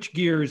me switch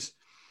gears.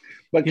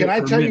 But can I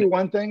tell you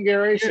one thing,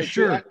 Gary? Yeah,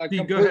 sure. I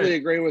completely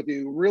agree with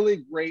you.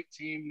 Really great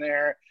team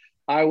there.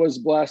 I was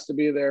blessed to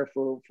be there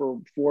for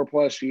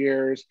 4+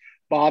 years.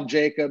 Bob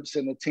Jacobs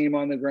and the team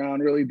on the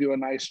ground really do a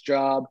nice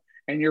job.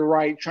 And you're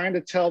right, trying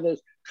to tell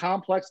those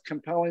complex,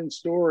 compelling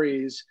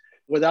stories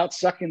without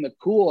sucking the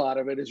cool out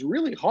of it is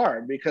really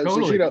hard because,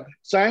 as you know,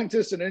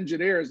 scientists and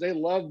engineers, they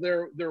love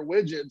their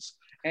widgets.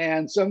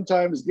 And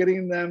sometimes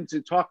getting them to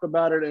talk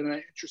about it in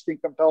an interesting,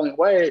 compelling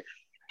way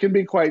can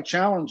be quite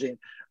challenging.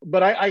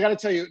 But I got to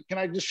tell you, can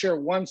I just share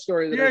one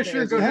story that I think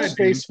as a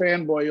space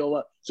fanboy you'll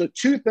love? So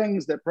 2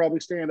 things that probably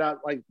stand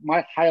out, like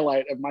my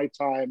highlight of my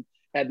time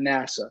at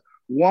NASA.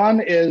 One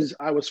is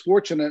I was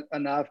fortunate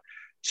enough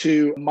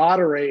to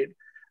moderate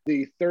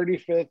the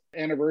 35th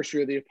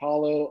anniversary of the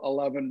Apollo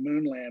 11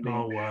 moon landing.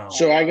 Oh, wow.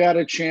 So I got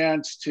a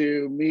chance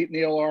to meet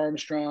Neil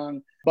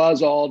Armstrong,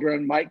 Buzz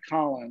Aldrin, Mike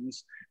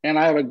Collins, and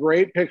I have a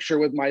great picture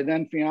with my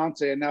then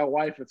fiance and now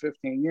wife of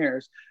 15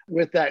 years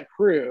with that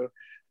crew.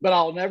 But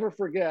I'll never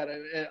forget,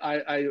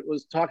 I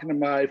was talking to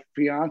my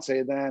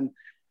fiance then,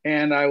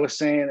 and I was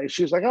saying,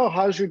 she was like, "Oh,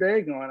 how's your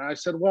day going?" And I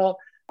said, "Well,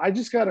 I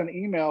just got an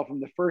email from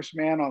the first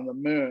man on the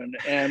moon,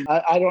 and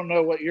I don't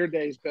know what your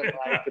day's been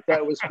like, but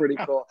that was pretty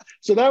cool."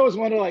 So that was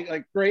one of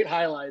like great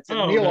highlights.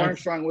 And Neil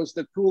Armstrong was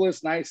the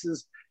coolest,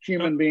 nicest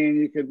human being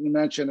you could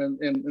mention,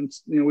 and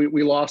you know,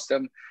 we lost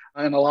him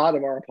and a lot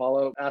of our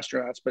Apollo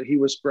astronauts, but he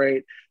was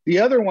great. The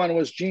other one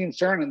was Gene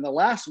Cernan, the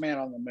last man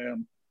on the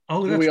moon.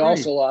 Oh, who we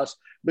also lost.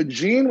 But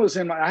Gene was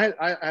in I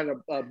had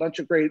a bunch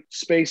of great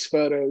space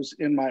photos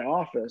in my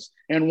office.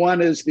 And one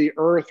is the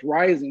Earth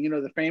rising, you know,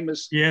 the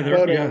famous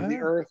photo of the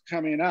Earth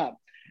coming up.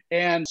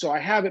 And so I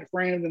have it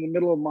framed in the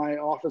middle of my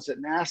office at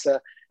NASA.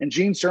 And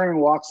Gene Cernan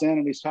walks in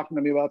and he's talking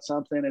to me about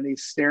something and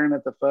he's staring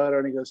at the photo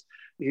and he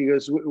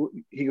goes,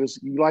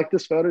 "You like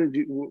this photo?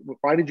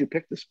 Why did you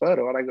pick this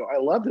photo?" And I go, "I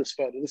love this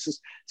photo. This is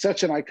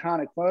such an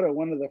iconic photo.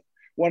 One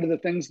of the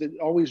things that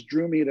always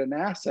drew me to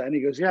NASA." And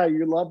he goes, "Yeah,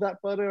 you love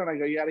that photo?" And I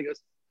go, "Yeah." And he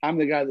goes, "I'm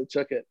the guy that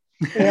took it."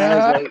 And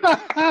I was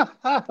like,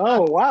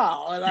 "Oh,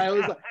 wow." And I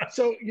was like,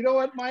 so you know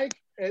what, Mike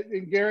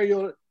and Gary,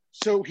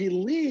 so he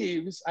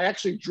leaves. I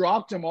actually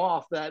dropped him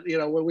off that, you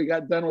know, when we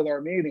got done with our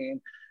meeting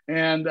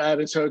and at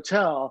his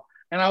hotel.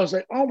 And I was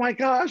like, "Oh my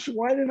gosh,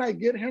 why didn't I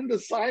get him to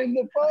sign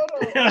the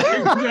photo?"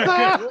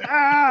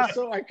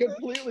 So I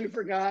completely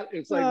forgot.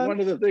 It's like one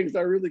of the things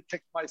I really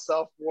kicked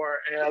myself for.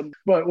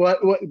 But what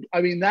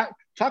I mean, that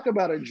talk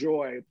about a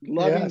joy,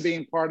 loving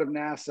being part of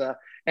NASA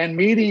and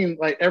meeting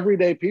like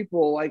everyday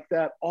people like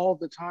that all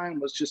the time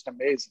was just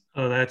amazing.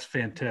 Oh, that's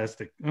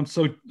fantastic. I'm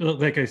so,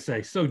 like I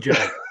say, so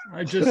jealous.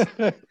 I just,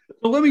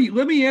 well,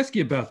 let me ask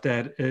you about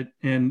that.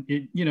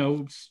 You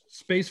know,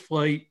 space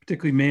flight,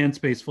 particularly manned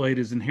space flight,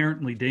 is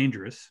inherently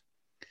dangerous.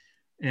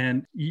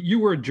 And you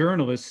were a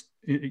journalist,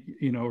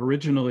 you know,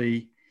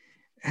 originally.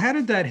 How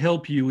did that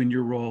help you in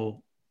your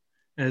role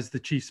as the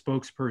chief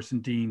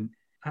spokesperson, Dean?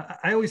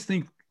 I always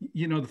think,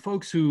 you know, the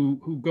folks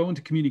who go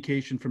into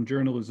communication from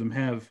journalism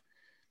have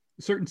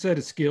a certain set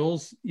of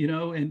skills, you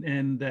know,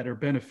 and that are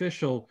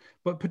beneficial.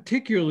 But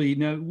particularly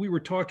now, we were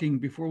talking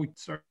before we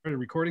started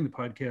recording the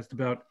podcast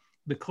about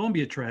the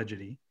Columbia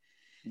tragedy.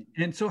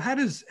 And so how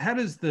does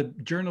the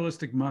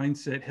journalistic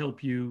mindset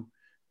help you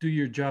do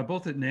your job,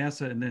 both at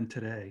NASA and then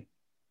today?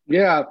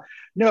 Yeah,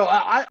 no,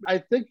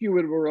 I think you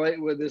would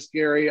relate with this,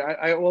 Gary.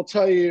 I will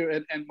tell you,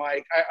 and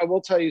Mike, I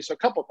will tell you, so a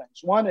couple things.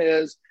 One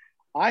is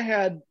I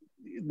had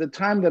the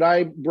time that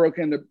I broke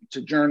into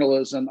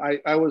journalism,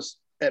 I was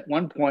at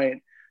one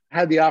point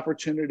had the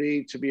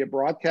opportunity to be a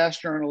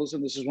broadcast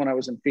journalism. This is when I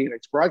was in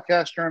Phoenix,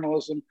 broadcast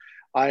journalism.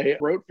 I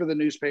wrote for the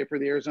newspaper,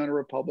 the Arizona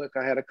Republic.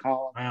 I had a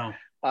column. Wow.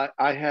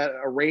 I had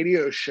a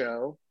radio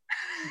show,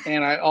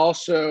 and I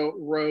also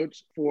wrote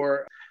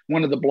for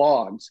one of the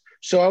blogs.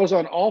 So I was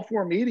on all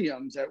 4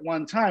 mediums at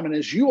one time. And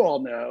as you all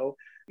know,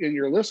 and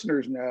your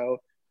listeners know,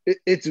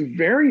 it's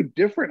very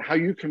different how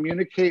you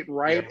communicate,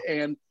 write,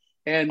 and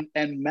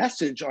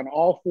message on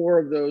all 4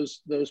 of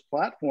those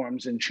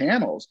platforms and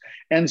channels.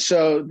 And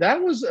so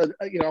that was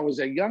I was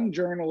a young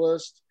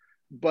journalist,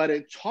 but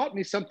it taught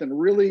me something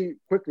really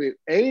quickly.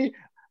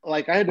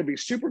 Like I had to be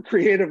super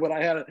creative when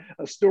I had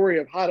a story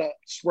of how to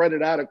spread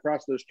it out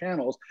across those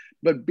channels,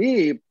 but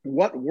B,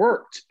 what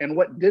worked and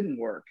what didn't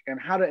work and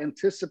how to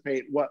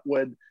anticipate what,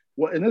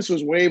 and this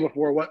was way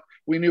before what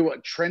we knew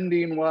what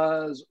trending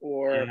was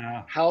or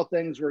how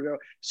things were going.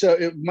 So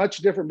it much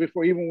different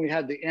before even we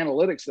had the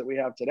analytics that we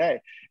have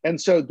today.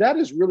 And so that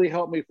has really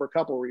helped me for a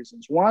couple of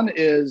reasons. One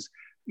is,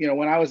 you know,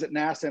 when I was at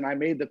NASA and I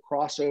made the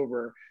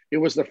crossover it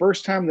was the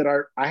first time that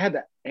I had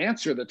to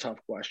answer the tough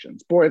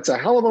questions. Boy, it's a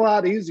hell of a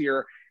lot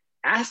easier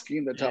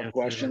asking the tough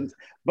questions,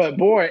 but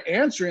boy,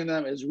 answering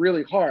them is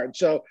really hard.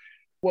 So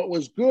what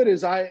was good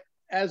is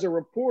as a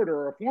reporter,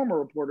 or a former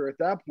reporter at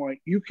that point,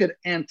 you could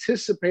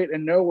anticipate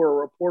and know where a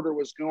reporter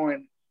was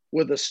going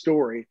with a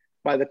story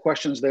by the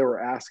questions they were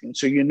asking.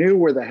 So you knew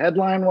where the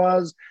headline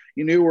was,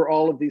 you knew where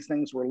all of these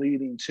things were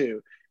leading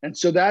to. And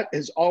so that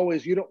is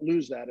always, you don't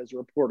lose that as a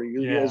reporter.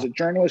 As a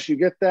journalist, you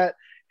get that,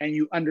 and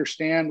you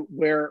understand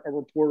where a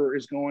reporter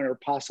is going or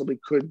possibly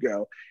could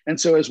go. And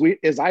so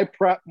as I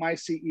prep my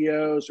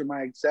CEOs or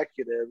my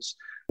executives,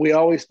 we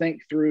always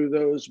think through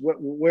those,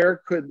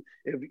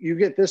 if you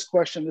get this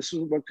question, this is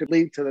what could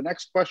lead to the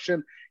next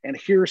question. And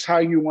here's how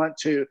you want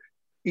to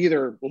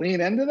either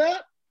lean into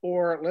that,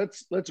 or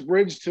let's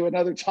bridge to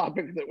another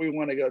topic that we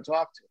want to go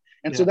talk to.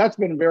 And so that's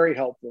been very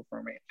helpful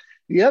for me.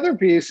 The other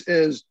piece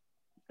is,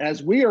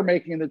 as we are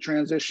making the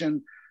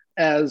transition,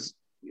 as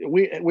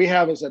we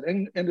have as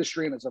an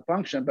industry and as a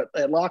function, but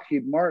at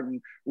Lockheed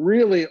Martin,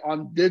 really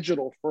on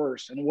digital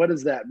first. And what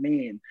does that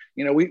mean?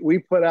 We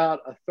put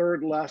out a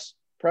third less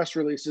press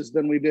releases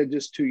than we did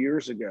just 2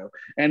 years ago.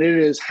 And it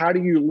is, how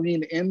do you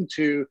lean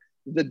into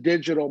the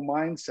digital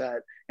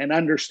mindset and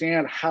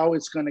understand how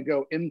it's going to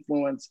go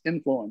influence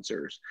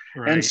influencers?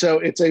 Right. And so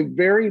it's a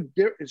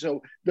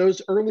so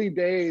those early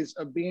days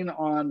of being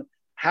on,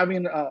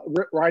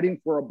 writing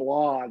for a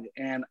blog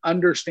and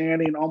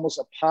understanding almost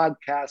a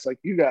podcast like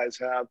you guys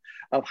have,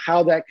 of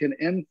how that can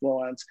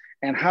influence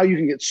and how you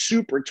can get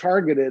super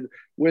targeted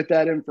with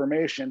that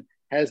information,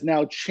 has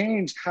now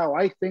changed how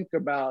I think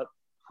about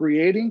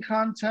creating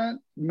content,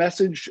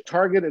 message,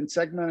 target and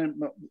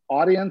segment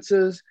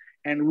audiences,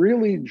 and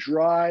really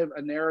drive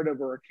a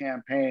narrative or a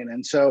campaign.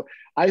 And so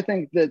I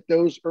think that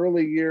those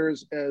early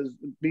years as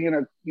being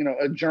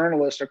a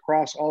journalist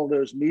across all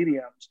those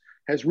mediums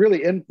has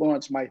really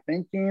influenced my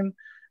thinking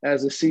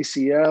as a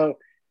CCO,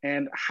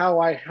 and how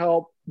I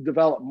help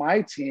develop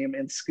my team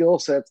and skill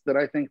sets that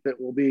I think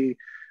that will be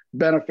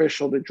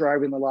beneficial to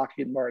driving the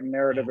Lockheed Martin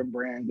narrative and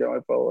brand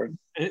going forward.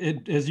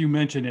 As you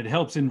mentioned, it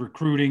helps in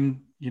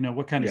recruiting,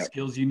 what kind of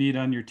skills you need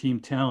on your team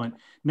talent.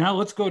 Now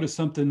let's go to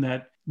something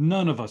that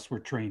none of us were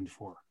trained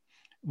for,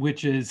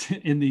 which is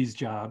in these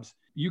jobs.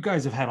 You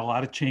guys have had a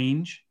lot of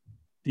change,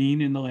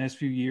 Dean, in the last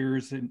few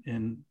years,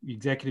 in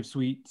executive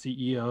suite,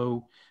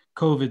 CEO.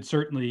 COVID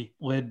certainly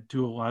led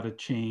to a lot of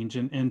change.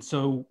 And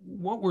so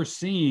what we're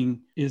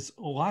seeing is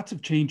lots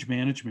of change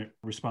management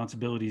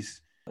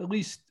responsibilities, at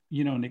least,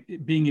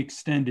 being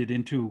extended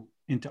into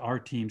our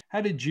teams.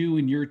 How did you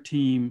and your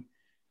team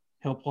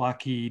help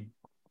Lockheed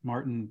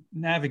Martin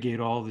navigate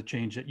all the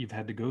change that you've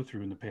had to go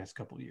through in the past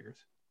couple of years?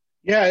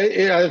 Yeah,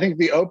 I think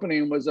the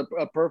opening was a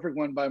perfect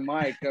one by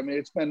Mike. I mean,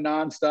 it's been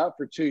nonstop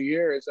for 2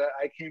 years.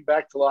 I came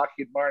back to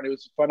Lockheed Martin. It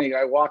was funny.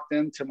 I walked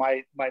into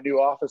my new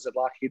office at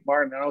Lockheed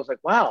Martin, and I was like,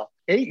 wow,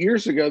 8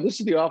 years ago, this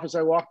is the office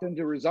I walked in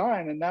to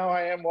resign. And now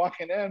I am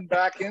walking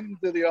back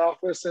into the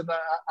office, and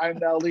I'm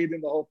now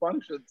leading the whole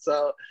function.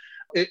 So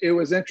it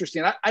was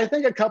interesting. I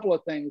think a couple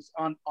of things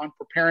on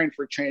preparing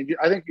for change.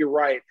 I think you're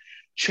right.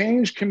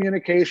 Change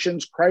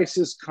communications,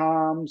 crisis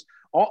comms,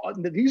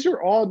 these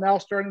are all now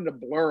starting to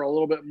blur a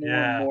little bit more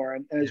and more.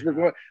 And as we're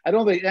going, I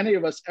don't think any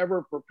of us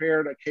ever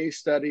prepared a case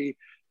study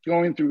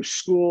going through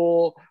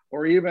school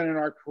or even in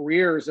our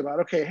careers about,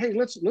 okay, hey,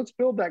 let's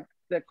build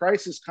that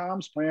crisis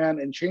comms plan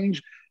and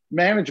change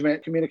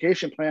management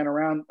communication plan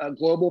around a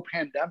global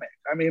pandemic.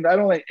 I mean, I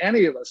don't think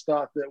any of us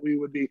thought that we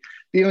would be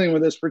dealing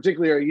with this,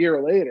 particularly a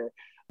year later.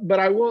 But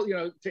I will,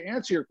 to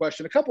answer your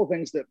question, a couple of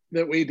things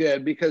that we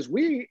did, because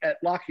we at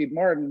Lockheed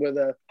Martin, with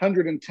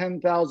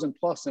 110,000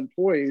 plus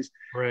employees,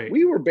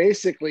 we were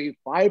basically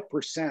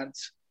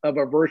 5% of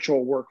a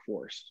virtual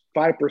workforce,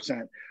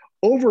 5%.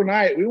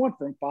 Overnight, we went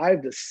from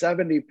 5 to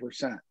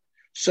 70%.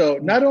 So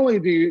not only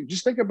do you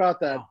just think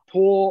about that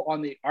pull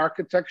on the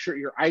architecture,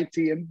 your IT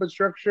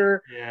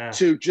infrastructure,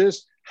 to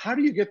just how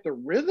do you get the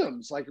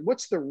rhythms? Like,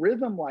 what's the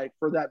rhythm like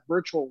for that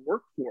virtual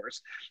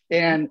workforce?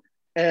 And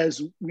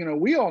as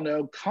we all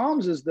know,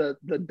 comms is the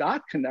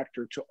dot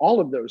connector to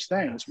all of those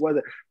things,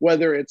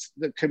 whether it's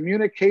the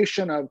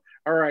communication of,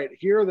 all right,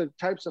 here are the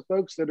types of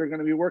folks that are going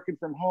to be working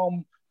from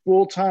home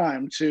full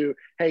time, to,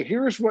 hey,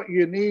 here's what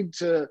you need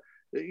to,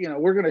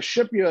 we're going to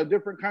ship you a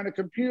different kind of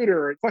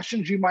computer,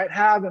 questions you might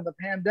have in the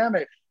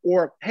pandemic,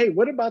 or, hey,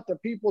 what about the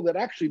people that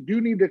actually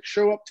do need to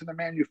show up to the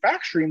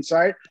manufacturing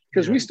site,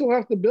 because we still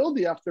have to build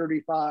the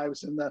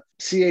F-35s and the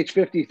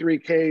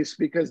CH-53Ks,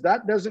 because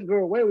that doesn't go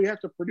away. We have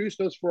to produce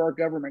those for our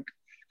government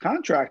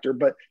contractor.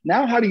 But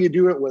now how do you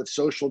do it with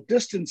social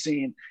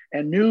distancing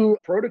and new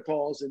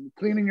protocols and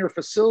cleaning your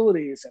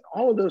facilities and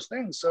all of those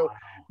things? So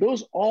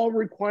those all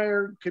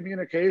require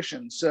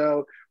communication.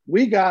 So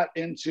we got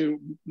into,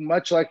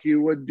 much like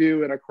you would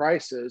do in a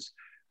crisis,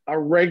 a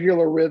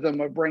regular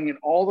rhythm of bringing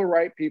all the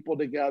right people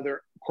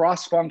together,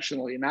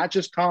 cross-functionally, not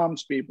just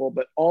comms people,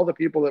 but all the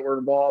people that were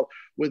involved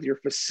with your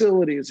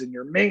facilities and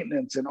your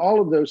maintenance and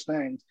all of those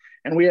things.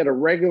 And we had a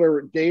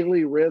regular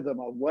daily rhythm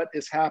of what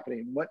is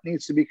happening, what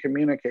needs to be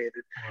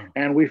communicated.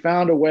 And we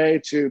found a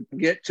way to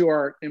get to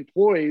our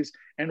employees.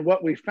 And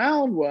what we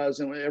found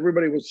was, and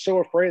everybody was so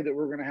afraid that we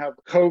were going to have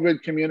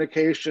COVID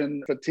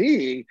communication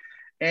fatigue.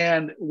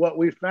 And what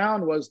we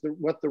found was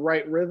what the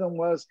right rhythm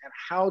was and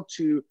how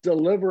to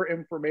deliver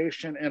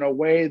information in a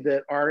way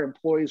that our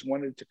employees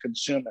wanted to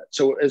consume it.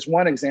 So as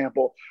one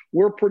example,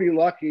 we're pretty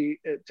lucky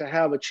to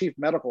have a chief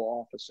medical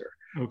officer.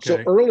 Okay.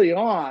 So early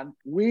on,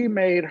 we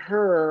made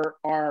her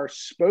our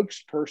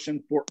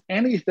spokesperson for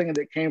anything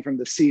that came from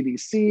the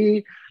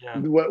CDC,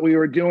 what we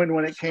were doing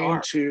when it came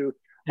to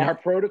our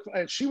protocol.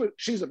 And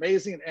she's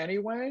amazing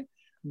anyway.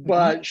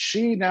 But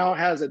she now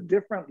has a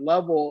different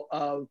level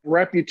of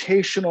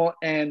reputational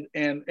and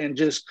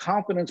just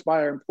confidence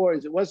by our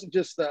employees. It wasn't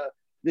just the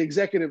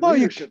executive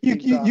leadership.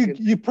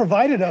 You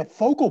provided a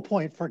focal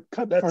point for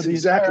the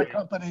entire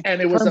company. And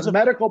it was a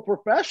medical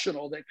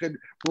professional that could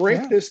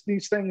break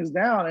these things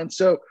down. And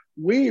so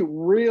we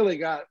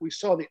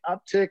saw the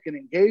uptick in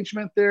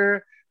engagement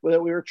there that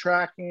we were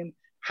tracking,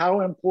 how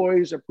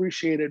employees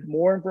appreciated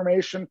more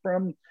information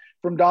from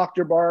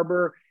Dr.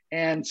 Barber.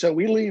 And so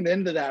we leaned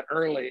into that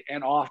early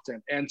and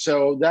often. And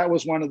so that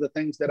was one of the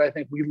things that I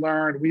think we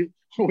learned. We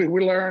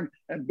learned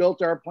and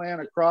built our plan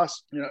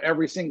across,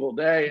 every single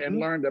day and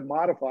learned to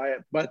modify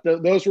it. But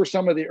those were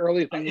some of the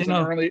early things and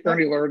early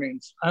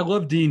learnings. I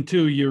love, Dean,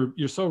 too.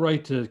 You're so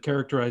right to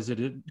characterize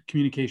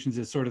communications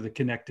as sort of the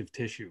connective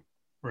tissue,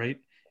 right?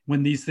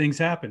 When these things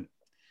happen.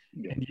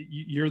 Yeah. And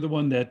you're the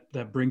one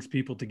that brings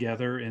people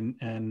together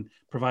and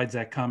provides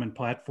that common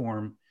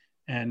platform.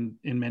 And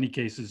in many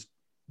cases,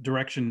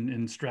 direction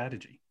and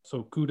strategy.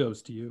 So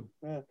kudos to you.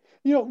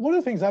 One of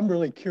the things I'm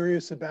really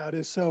curious about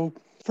is, so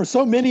for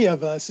so many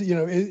of us,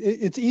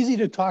 it's easy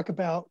to talk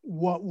about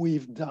what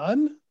we've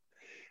done.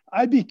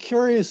 I'd be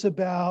curious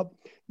about,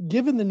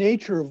 given the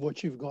nature of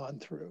what you've gone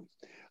through,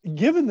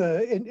 given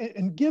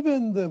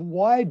the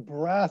wide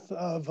breadth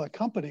of a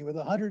company with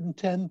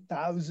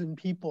 110,000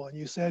 people, and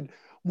you said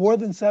more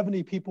than 70% of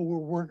the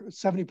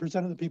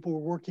people were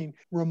working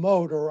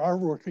remote or are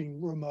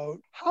working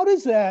remote. How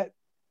does that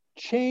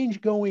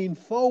change going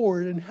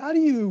forward, and how do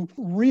you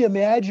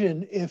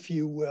reimagine, if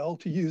you will,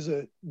 to use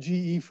a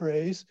GE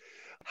phrase,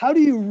 how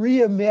do you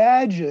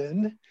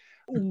reimagine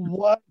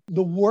what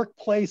the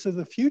workplace of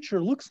the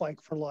future looks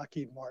like for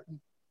Lockheed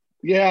Martin?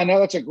 Yeah, no,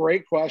 that's a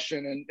great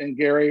question. And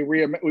Gary,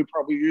 we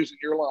probably using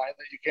your line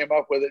that you came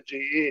up with at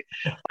GE.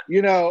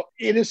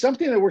 It is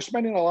something that we're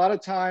spending a lot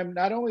of time,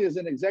 not only as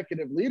an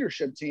executive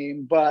leadership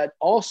team, but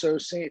also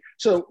seeing.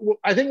 So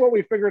I think what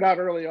we figured out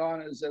early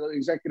on as an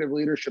executive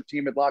leadership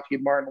team at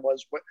Lockheed Martin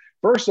was,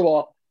 first of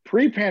all,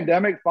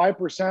 pre-pandemic,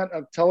 5%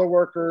 of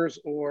teleworkers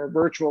or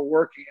virtual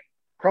working,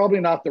 probably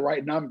not the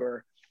right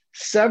number.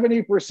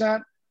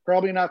 70%,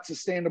 probably not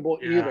sustainable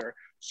either.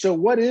 So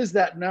what is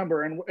that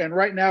number? And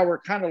right now we're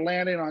kind of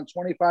landing on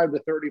 25 to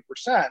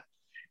 30%.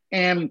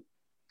 And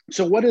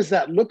so what does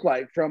that look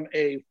like from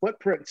a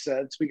footprint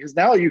sense? Because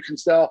now you can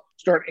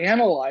start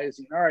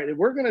analyzing, all right, if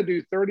we're going to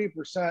do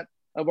 30%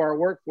 of our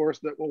workforce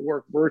that will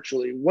work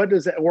virtually, what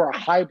does that, or a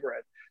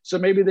hybrid. So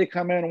maybe they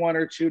come in 1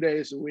 or 2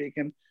 days a week.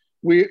 And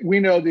we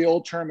know the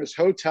old term is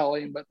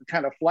hoteling, but the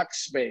kind of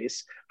flex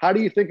space. How do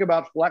you think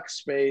about flex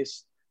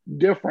space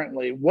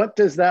differently? What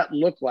does that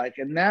look like?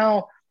 And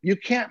now you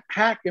can't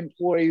pack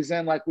employees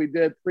in like we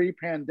did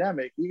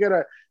pre-pandemic. You got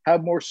to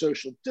have more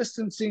social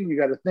distancing. You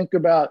got to think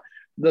about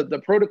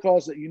the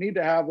protocols that you need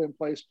to have in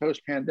place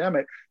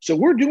post-pandemic. So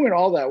we're doing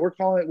all that.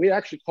 We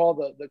actually call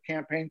the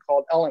campaign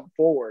called LM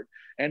Forward,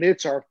 and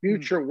it's our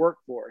future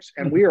workforce.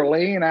 And we are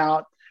laying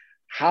out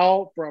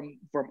how from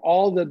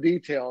all the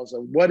details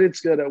of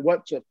what's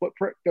the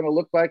footprint going to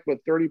look like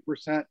with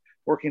 30%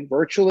 working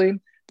virtually.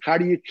 How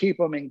do you keep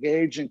them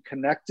engaged and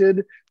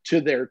connected to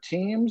their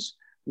teams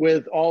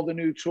with all the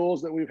new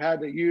tools that we've had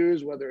to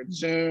use, whether it's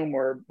Zoom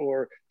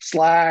or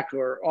Slack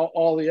or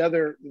all the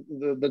other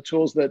the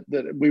tools that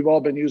we've all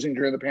been using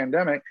during the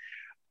pandemic.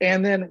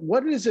 And then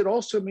what does it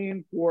also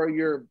mean for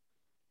your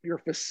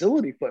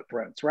facility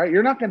footprints, right?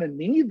 You're not going to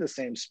need the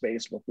same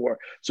space before.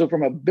 So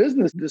from a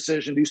business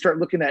decision, do you start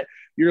looking at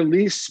your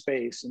lease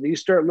space, and do you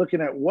start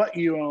looking at what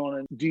you own,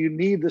 and do you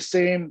need the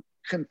same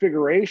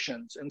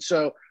configurations? And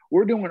so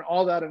we're doing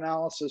all that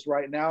analysis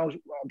right now,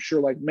 I'm sure,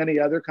 like many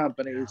other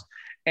companies,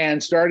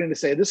 and starting to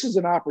say, this is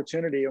an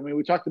opportunity. I mean,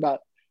 we talked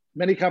about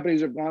many companies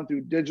have gone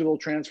through digital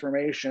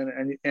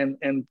transformation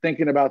and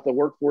thinking about the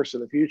workforce of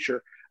the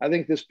future. I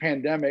think this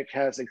pandemic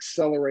has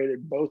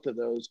accelerated both of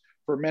those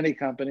for many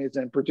companies,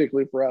 and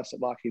particularly for us at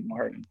Lockheed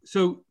Martin.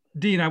 So,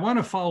 Dean, I want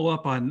to follow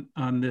up on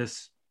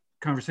this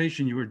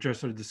conversation you were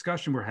just, or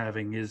discussion we're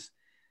having is,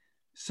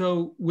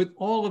 so with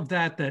all of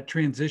that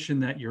transition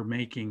that you're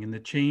making and the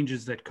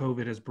changes that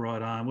COVID has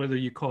brought on, whether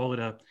you call it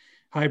a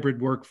hybrid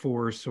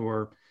workforce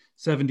or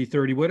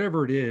 70-30,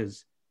 whatever it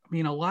is, I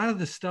mean, a lot of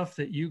the stuff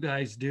that you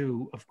guys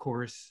do, of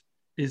course,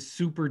 is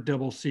super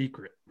double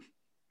secret,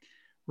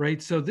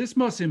 right? So this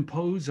must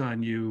impose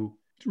on you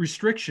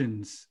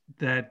restrictions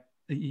that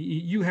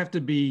you have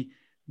to be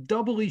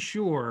doubly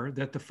sure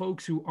that the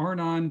folks who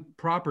aren't on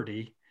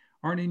property,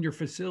 aren't in your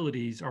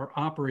facilities, are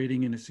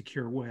operating in a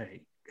secure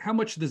way. How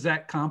much does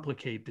that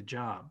complicate the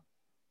job?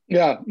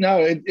 Yeah, no,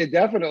 it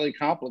definitely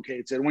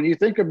complicates it. When you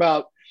think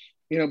about,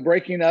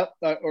 breaking up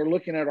or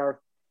looking at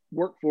our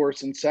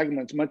workforce in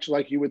segments, much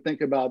like you would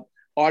think about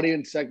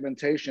audience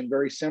segmentation,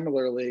 very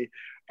similarly,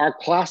 our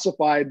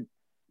classified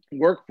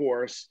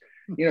workforce,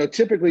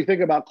 typically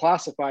think about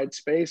classified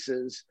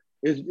spaces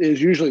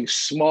is usually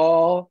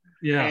small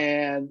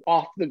and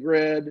off the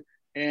grid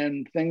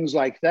and things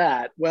like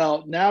that.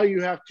 Well, now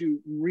you have to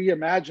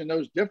reimagine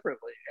those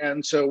differently.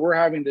 And so we're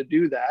having to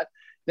do that,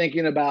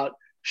 thinking about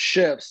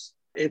shifts.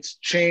 It's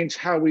changed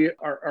how we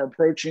are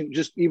approaching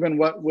just even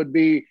what would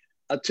be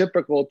a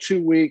typical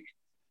 2-week,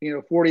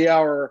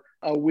 40-hour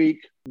a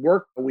week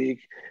work a week.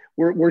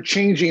 We're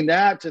changing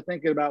that to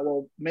thinking about,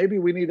 well, maybe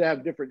we need to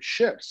have different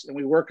shifts, and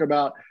we work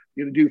about,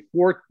 do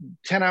 4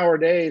 10-hour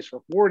days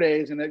for 4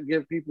 days, and then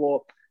give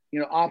people,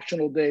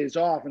 optional days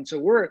off. And so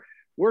we're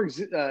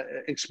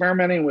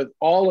experimenting with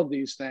all of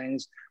these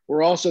things.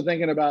 We're also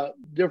thinking about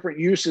different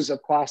uses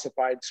of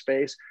classified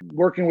space,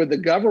 working with the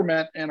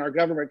government and our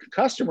government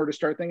customer to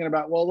start thinking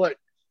about, well, look,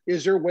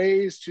 is there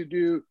ways to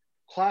do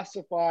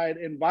classified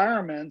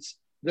environments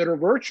that are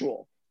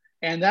virtual?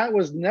 And that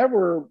was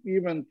never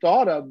even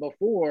thought of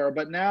before,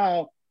 but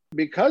now,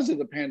 because of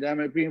the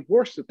pandemic, being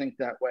forced to think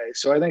that way.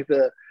 So I think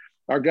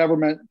our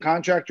government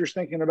contractors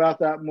thinking about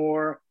that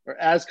more, or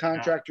as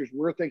contractors,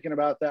 we're thinking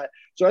about that.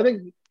 So I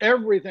think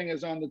everything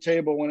is on the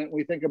table when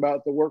we think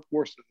about the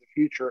workforce of the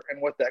future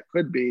and what that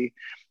could be.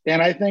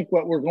 And I think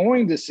what we're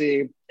going to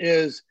see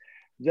is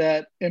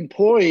that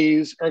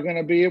employees are going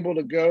to be able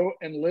to go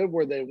and live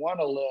where they want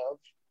to live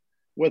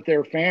with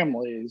their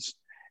families,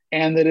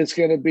 and that it's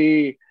going to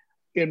be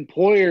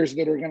employers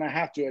that are going to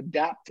have to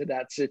adapt to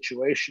that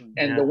situation.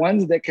 And the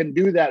ones that can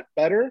do that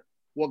better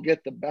will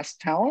get the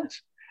best talent,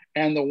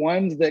 and the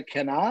ones that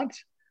cannot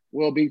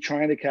will be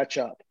trying to catch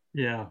up.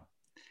 Yeah.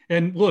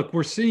 And look,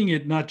 we're seeing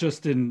it not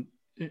just in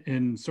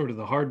sort of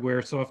the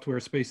hardware, software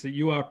space that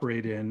you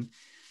operate in,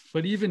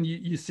 but even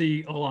you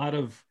see a lot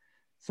of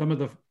some of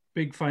the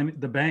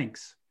the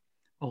banks,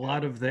 a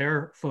lot of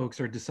their folks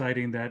are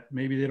deciding that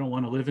maybe they don't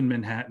want to live in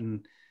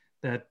Manhattan,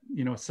 that,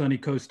 sunny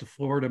coast of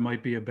Florida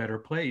might be a better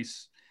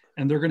place.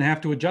 And they're going to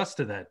have to adjust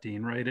to that,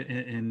 Dean, right?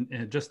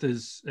 And just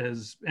as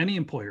any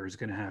employer is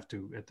going to have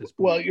to at this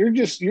point. Well,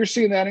 you're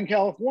seeing that in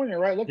California,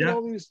 right? Look at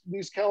all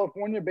these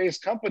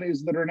California-based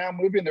companies that are now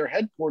moving their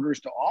headquarters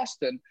to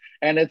Austin,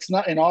 and it's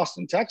not in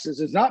Austin, Texas.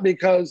 It's not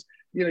because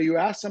you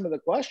ask some of the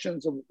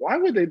questions of why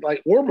would they,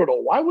 like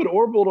Orbital? Why would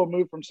Orbital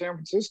move from San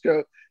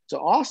Francisco to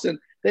Austin?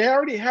 They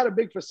already had a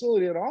big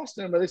facility in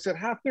Austin, but they said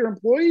half their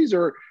employees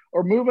are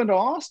moving to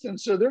Austin.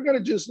 So they're going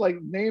to just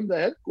name the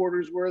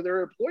headquarters where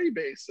their employee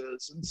base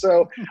is. And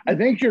so I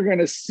think you're going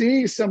to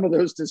see some of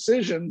those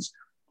decisions,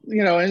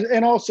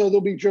 and also they'll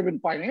be driven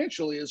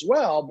financially as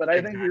well. But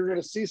I think you're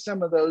going to see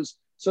some of those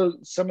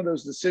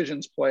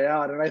decisions play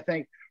out. And I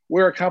think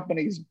where a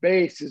company's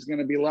base is going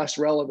to be less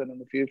relevant in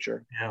the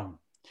future. Yeah.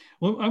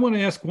 Well, I want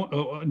to ask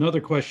another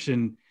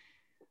question,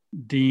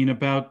 Dean,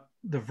 about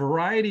the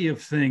variety of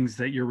things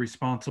that you're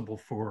responsible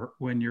for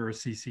when you're a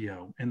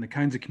CCO and the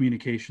kinds of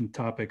communication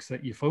topics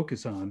that you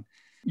focus on.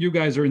 You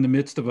guys are in the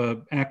midst of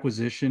an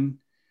acquisition,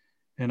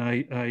 and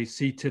I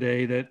see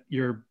today that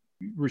you're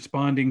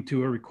responding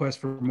to a request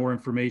for more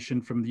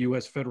information from the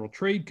U.S. Federal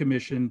Trade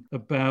Commission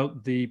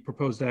about the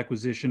proposed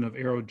acquisition of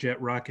Aerojet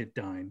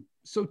Rocketdyne.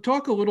 So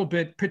talk a little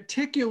bit,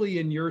 particularly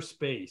in your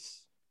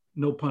space,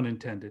 no pun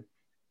intended,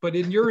 but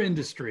in your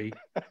industry,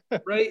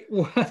 right?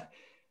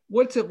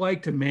 What's it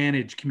like to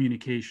manage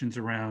communications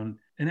around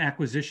an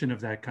acquisition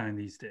of that kind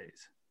these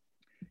days?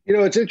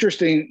 It's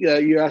interesting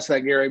you asked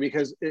that, Gary,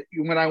 because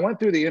when I went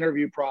through the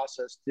interview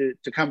process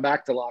to come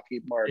back to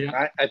Lockheed Martin,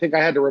 I think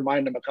I had to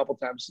remind them a couple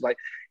of times, like,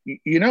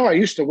 I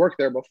used to work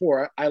there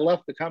before. I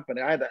left the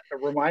company. I had to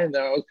remind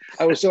them.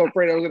 I was so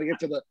afraid I was going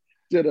to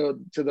get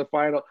to the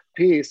final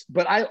piece.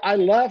 But I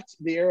left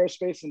the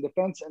aerospace and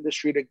defense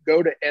industry to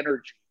go to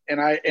energy,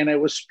 and it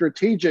was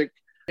strategic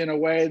in a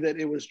way that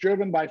it was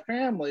driven by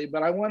family,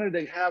 but I wanted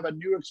to have a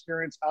new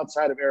experience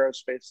outside of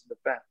aerospace and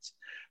defense.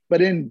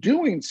 But in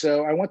doing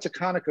so, I went to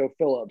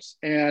ConocoPhillips,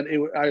 and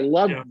I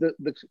loved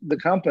the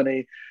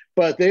company,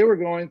 but they were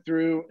going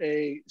through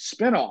a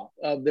spinoff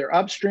of their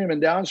upstream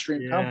and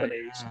downstream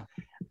companies.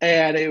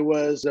 And it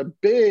was a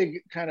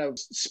big kind of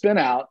spin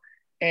out.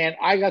 And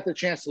I got the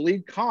chance to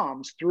lead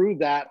comms through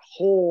that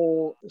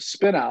whole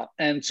spin out.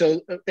 And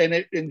so,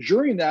 and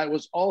during that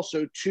was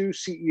also 2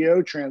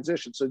 CEO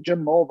transitions. So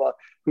Jim Mulva,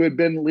 who had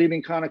been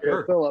leading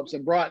ConocoPhillips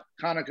and brought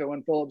Conoco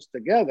and Phillips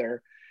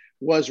together,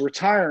 was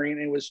retiring,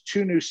 and it was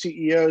 2 new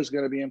CEOs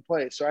going to be in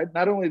place. So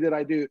not only did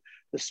I do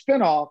the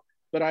spinoff,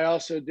 but I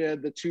also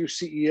did the 2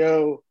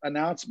 CEO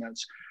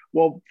announcements.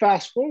 Well,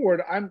 fast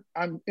forward, I'm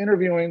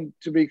interviewing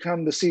to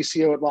become the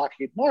CCO at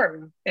Lockheed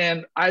Martin,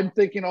 and I'm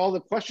thinking all the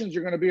questions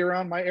are going to be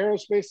around my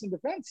aerospace and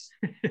defense,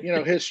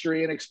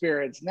 history and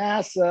experience,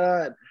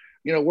 NASA, and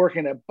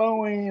working at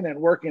Boeing and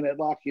working at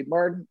Lockheed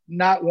Martin.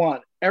 Not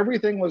one.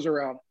 Everything was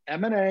around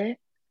M&A.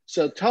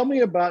 So tell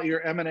me about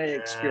your M&A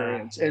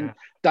experience and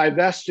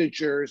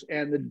divestitures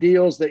and the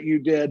deals that you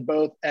did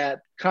both at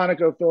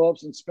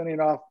ConocoPhillips and spinning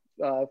off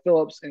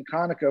Phillips and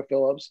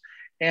ConocoPhillips.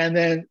 And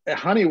then at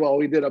Honeywell,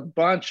 we did a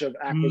bunch of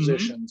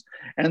acquisitions.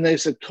 And they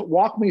said,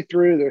 walk me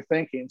through their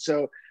thinking.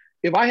 So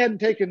if I hadn't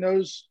taken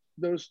those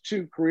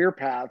two career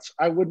paths,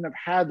 I wouldn't have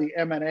had the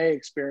M&A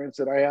experience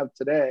that I have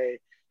today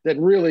that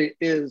really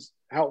is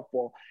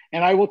helpful.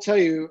 And I will tell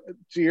you,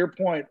 to your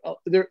point,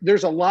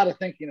 there's a lot of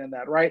thinking in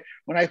that, right?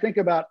 When I think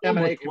about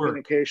M&A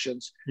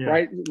communications,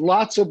 right?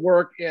 Lots of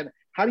work in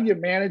how do you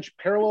manage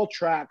parallel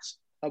tracks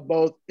of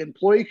both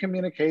employee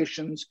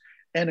communications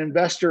and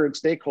investor and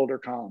stakeholder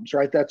comms,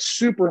 right? That's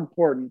super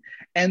important.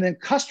 And then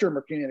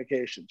customer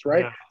communications,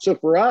 right? Yeah. So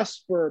for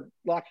us, for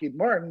Lockheed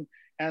Martin,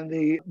 and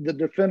the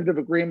definitive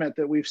agreement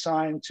that we've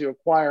signed to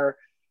acquire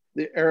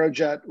the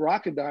Aerojet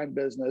Rocketdyne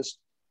business,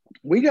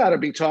 we got to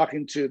be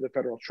talking to the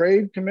Federal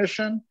Trade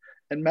Commission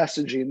and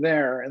messaging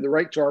there, and the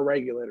right to our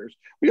regulators.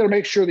 We got to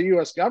make sure the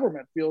U.S.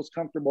 government feels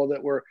comfortable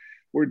that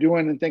we're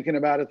doing and thinking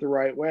about it the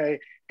right way.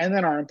 And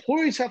then our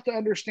employees have to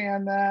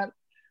understand that.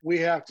 We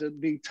have to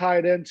be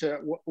tied into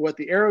what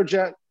the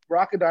Aerojet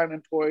Rocketdyne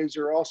employees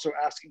are also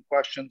asking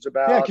questions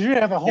about. Yeah, because you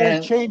have a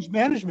whole change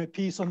management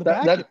piece on the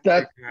back.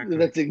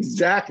 That's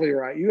exactly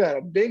right. You had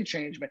a big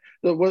change.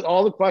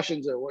 All the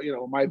questions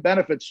that, my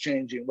benefits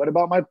changing. What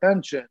about my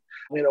pension?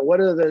 What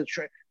are the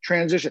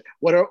transition?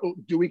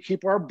 Do we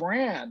keep our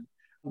brand?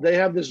 They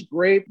have this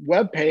great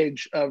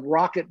webpage of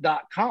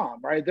rocket.com,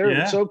 right?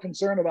 They're so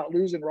concerned about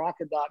losing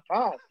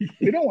rocket.com.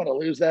 We don't want to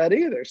lose that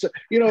either. So,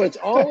 it's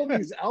all of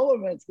these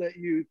elements that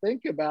you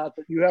think about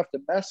that you have to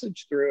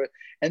message through it.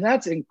 And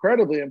that's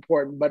incredibly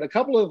important. But a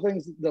couple of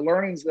things, the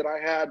learnings that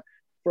I had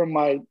from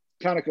my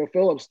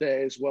ConocoPhillips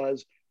days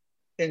was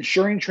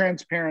ensuring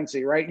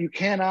transparency, right? You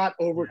cannot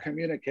over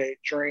communicate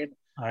during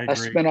a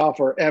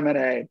spinoff or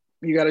M&A.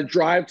 You got to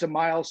drive to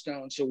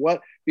milestones. So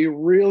be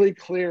really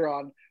clear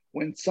on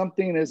when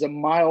something is a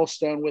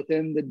milestone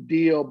within the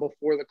deal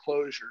before the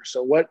closure.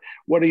 So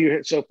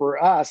so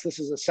for us, this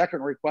is a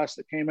second request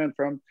that came in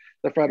from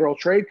the Federal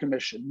Trade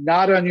Commission.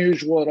 Not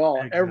unusual at all.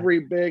 Exactly. Every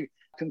big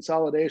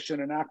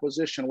consolidation and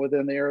acquisition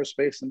within the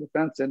aerospace and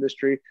defense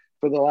industry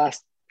for the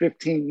last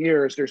 15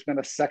 years, there's been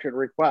a second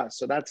request.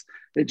 So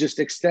it just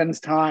extends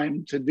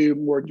time to do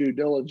more due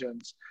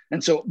diligence.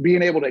 And so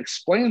being able to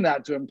explain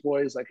that to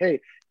employees like,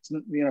 hey,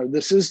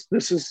 this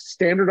is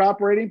standard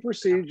operating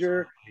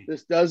procedure. Absolutely.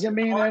 This doesn't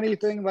mean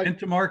anything like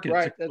into market.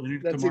 Right.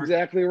 That's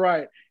exactly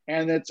right.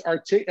 And it's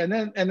and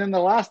then the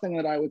last thing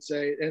that I would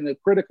say, and the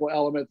critical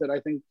element that I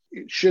think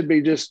should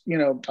be just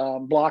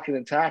blocking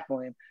and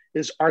tackling,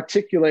 is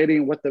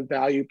articulating what the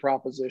value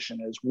proposition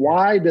is.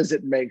 Why does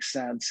it make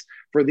sense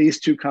for these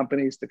two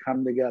companies to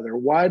come together?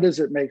 Why does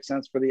it make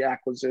sense for the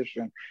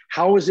acquisition?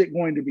 How is it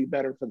going to be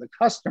better for the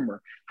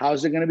customer? How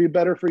is it going to be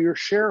better for your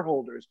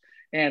shareholders?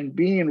 And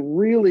being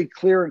really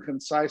clear and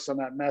concise on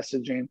that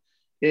messaging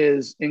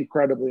is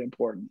incredibly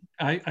important.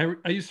 I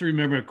used to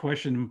remember a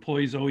question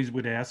employees always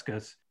would ask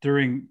us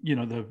during,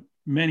 the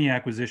many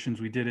acquisitions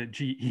we did at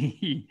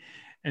GE,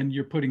 and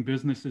you're putting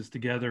businesses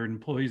together, and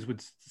employees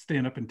would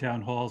stand up in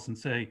town halls and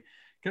say,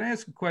 can I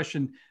ask a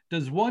question?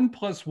 Does 1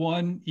 +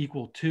 1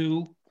 =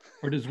 2?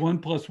 Or does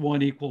 1 +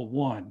 1 =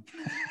 1?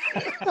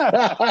 From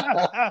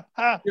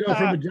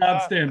a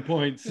job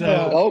standpoint. So,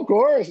 of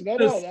course,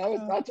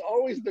 that's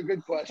always the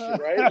good question,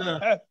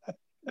 right?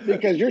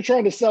 Because you're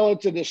trying to sell it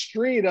to the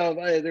street of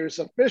there's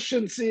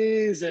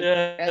efficiencies, and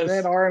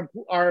then our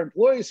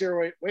employees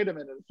here. Wait a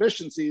minute,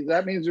 efficiencies.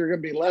 That means there are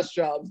going to be less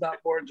jobs, not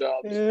more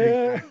jobs.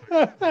 No,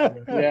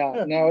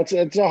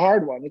 it's a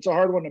hard one. It's a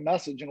hard one to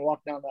message and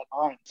walk down that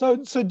line.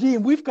 So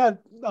Dean, we've got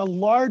a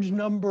large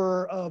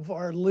number of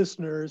our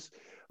listeners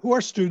who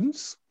are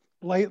students,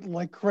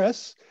 like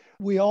Chris.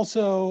 We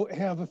also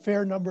have a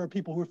fair number of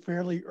people who are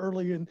fairly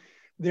early in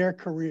their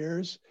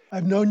careers.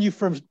 I've known you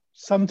for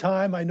some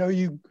time. I know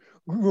you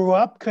grew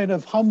up kind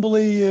of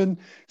humbly in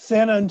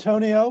San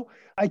Antonio.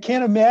 I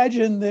can't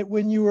imagine that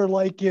when you were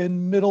like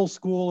in middle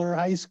school or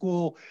high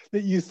school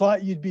that you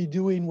thought you'd be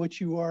doing what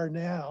you are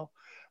now.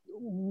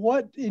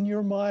 What in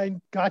your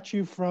mind got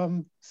you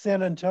from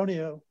San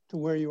Antonio to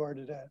where you are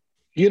today?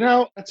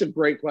 That's a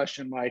great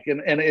question, Mike.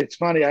 And it's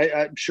funny,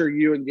 I'm sure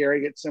you and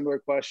Gary get similar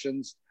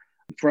questions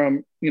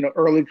from,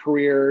 early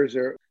careers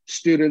or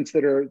students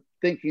that are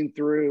thinking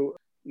through,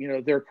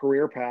 their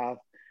career path.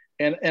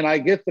 And I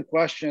get the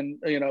question,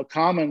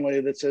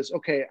 commonly that says,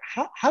 okay,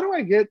 how do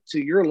I get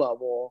to your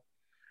level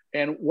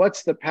and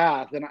what's the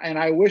path? And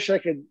I wish I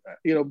could,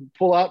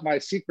 pull out my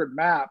secret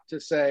map to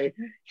say,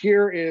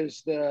 here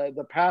is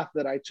the path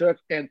that I took.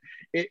 And,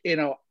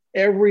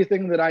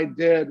 everything that I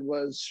did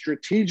was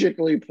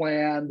strategically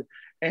planned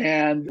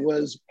and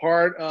was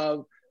part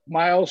of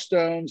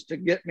milestones to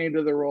get me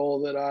to the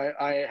role that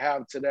I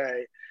have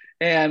today.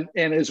 And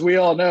as we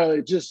all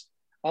know,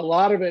 a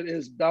lot of it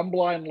is dumb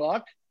blind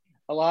luck.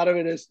 A lot of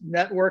it is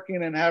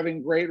networking and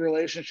having great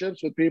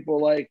relationships with people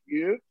like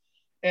you.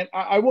 And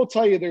I will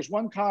tell you, there's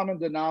one common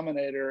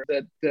denominator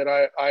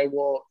that I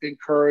will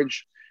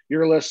encourage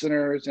your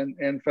listeners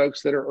and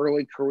folks that are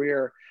early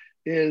career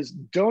is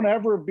don't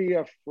ever be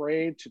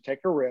afraid to take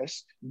a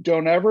risk.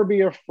 Don't ever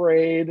be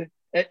afraid.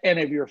 And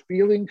if you're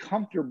feeling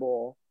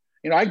comfortable,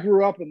 I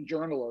grew up in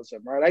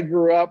journalism, right? I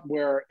grew up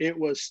where it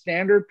was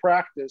standard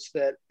practice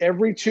that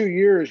every 2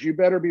 years you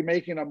better be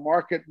making a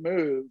market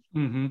move,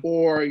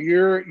 or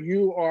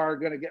you are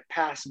going to get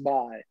passed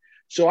by.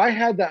 So I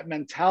had that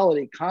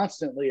mentality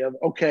constantly of,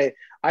 okay,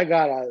 I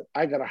gotta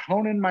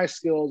hone in my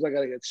skills. I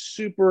gotta get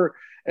super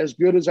as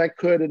good as I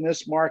could in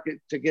this market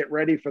to get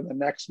ready for the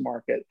next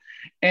market.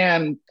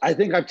 And I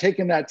think I've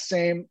taken that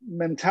same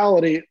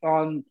mentality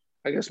on,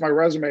 I guess my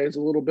resume is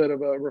a little bit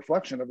of a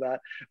reflection of that,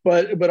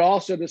 but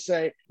also to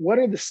say, what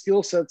are the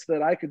skill sets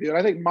that I could do? And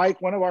I think,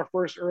 Mike, one of our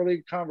first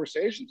early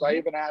conversations, I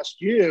even asked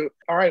you,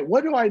 all right,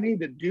 what do I need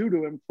to do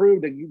to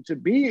improve to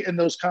be in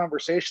those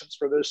conversations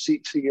for those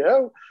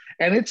CCO?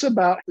 And it's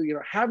about,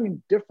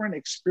 having different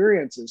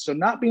experiences. So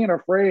not being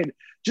afraid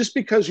just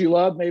because you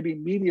love maybe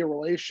media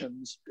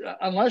relations,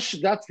 unless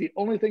that's the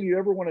only thing you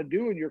ever want to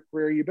do in your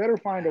career, you better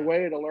find a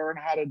way to learn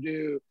how to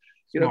do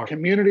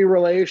community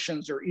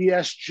relations or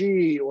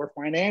ESG or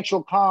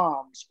financial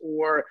comms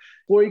or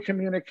employee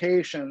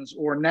communications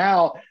or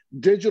now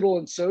digital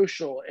and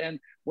social. And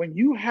when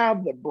you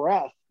have the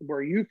breadth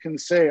where you can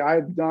say,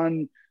 I've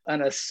done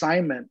an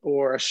assignment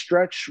or a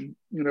stretch,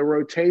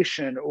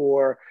 rotation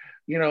or,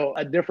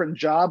 a different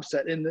job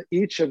set in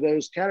each of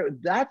those categories,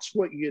 that's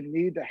what you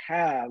need to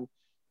have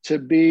to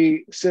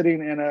be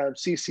sitting in a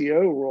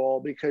CCO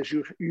role, because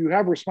you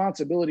have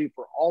responsibility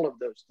for all of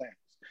those things.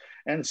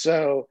 And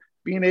so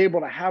being able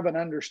to have an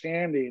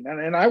understanding,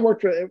 and I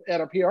worked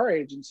at a PR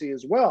agency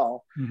as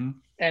well.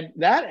 And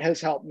that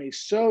has helped me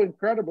so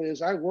incredibly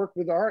as I work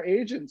with our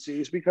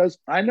agencies, because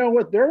I know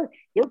what their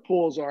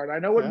pools are and I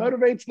know what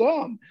motivates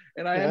them.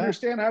 And I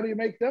understand how do you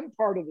make them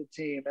part of the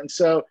team. And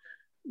so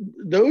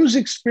those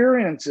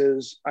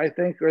experiences, I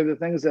think, are the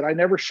things that I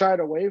never shied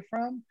away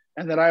from,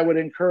 and that I would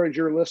encourage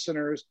your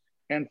listeners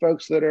and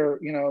folks that are,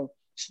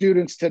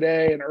 students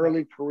today and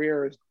early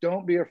careers,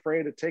 don't be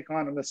afraid to take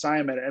on an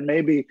assignment and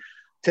maybe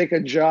take a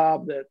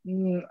job that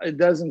it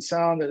doesn't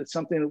sound that it's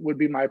something that would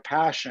be my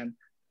passion,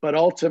 but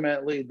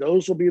ultimately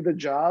those will be the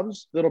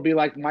jobs that'll be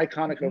like my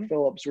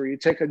ConocoPhillips, where you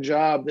take a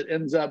job that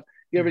ends up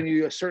giving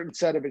you a certain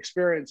set of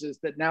experiences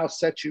that now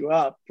set you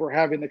up for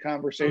having the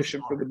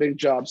conversation for the big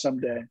job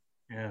someday.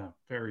 Yeah,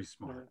 very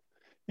smart.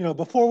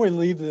 Before we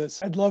leave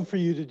this, I'd love for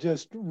you to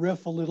just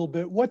riff a little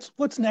bit.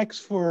 What's next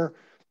for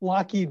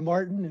Lockheed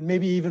Martin, and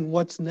maybe even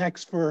what's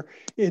next for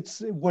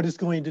what it's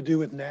going to do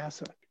with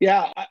NASA?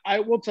 Yeah, I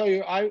will tell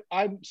you,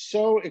 I'm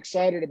so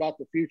excited about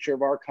the future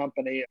of our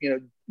company.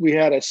 We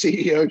had a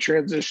CEO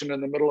transition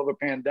in the middle of a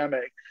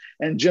pandemic,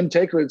 and Jim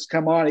Takerid's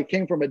come on. He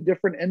came from a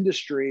different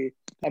industry,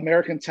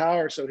 American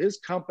Tower. So his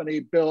company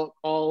built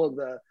all of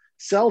the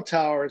cell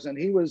towers, and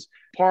he was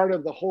part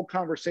of the whole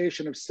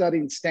conversation of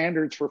setting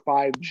standards for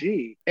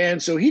 5G.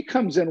 And so he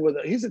comes in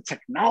he's a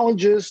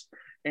technologist,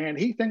 and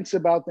he thinks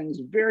about things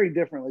very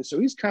differently. So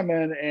he's come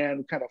in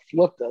and kind of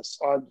flipped us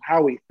on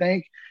how we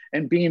think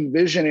and being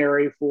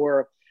visionary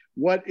for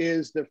what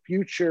is the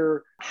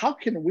future. How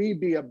can we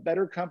be a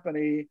better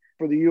company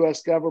for the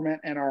US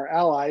government and our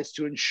allies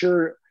to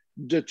ensure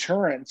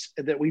deterrence,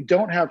 that we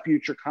don't have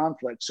future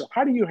conflicts? So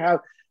how do you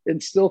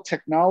instill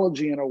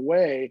technology in a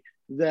way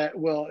that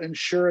will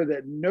ensure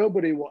that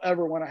nobody will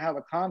ever want to have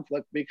a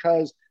conflict,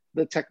 because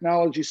the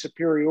technology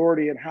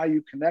superiority and how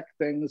you connect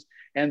things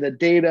and the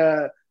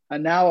data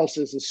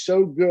analysis is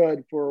so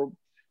good for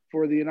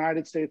the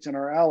United States and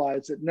our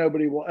allies that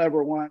nobody will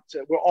ever we'll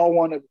all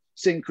want to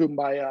sing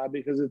Kumbaya,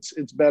 because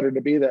it's better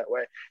to be that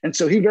way. And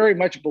so he very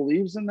much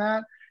believes in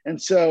that.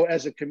 And so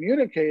as a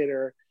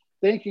communicator,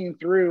 thinking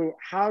through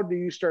how do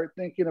you start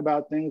thinking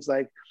about things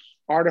like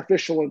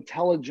artificial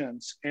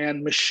intelligence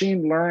and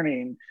machine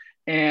learning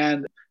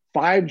and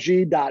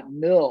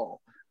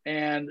 5G.mil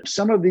and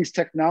some of these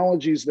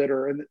technologies that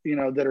are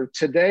that are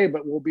today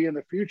but will be in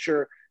the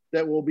future,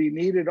 that will be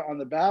needed on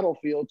the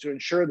battlefield to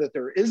ensure that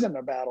there isn't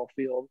a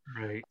battlefield,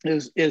 right,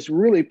 is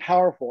really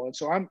powerful. And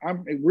so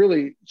I'm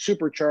really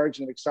supercharged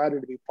and excited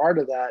to be part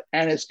of that.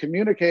 And as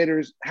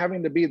communicators,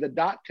 having to be the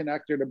dot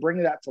connector to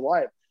bring that to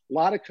life. A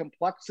lot of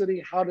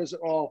complexity. How does it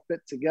all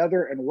fit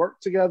together and work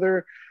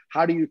together?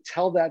 How do you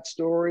tell that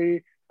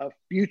story of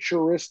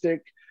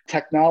futuristic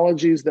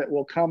technologies that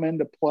will come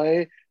into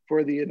play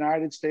for the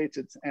United States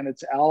and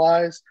its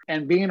allies?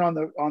 And being on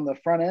the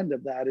front end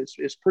of that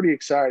is pretty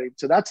exciting.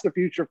 So that's the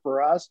future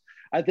for us.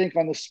 I think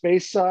on the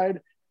space side,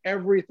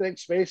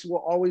 space will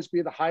always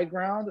be the high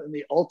ground and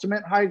the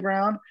ultimate high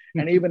ground.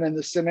 And even in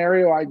the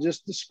scenario I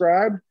just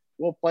described,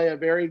 will play a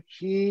very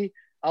key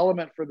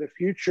element for the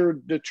future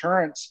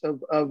deterrence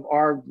of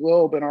our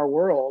globe and our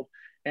world.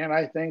 And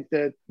I think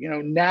that,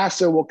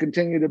 NASA will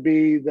continue to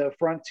be the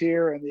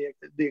frontier and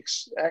the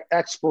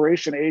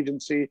exploration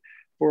agency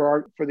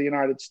for the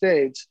United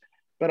States.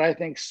 but I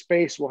think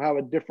space will have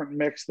a different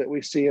mix that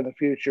we see in the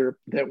future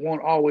that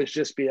won't always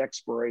just be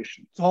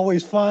exploration. It's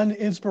always fun,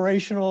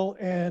 inspirational,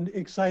 and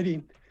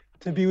exciting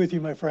to be with you,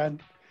 my friend.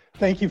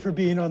 Thank you for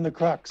being on the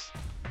Crux.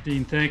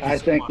 Dean, thank you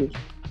so much.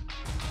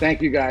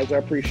 Thank you, guys. I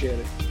appreciate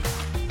it.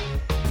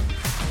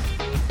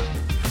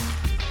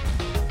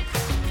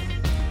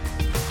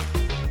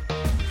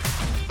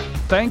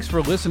 Thanks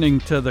for listening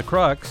to The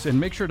Crux, and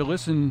make sure to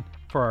listen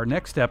for our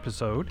next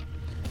episode.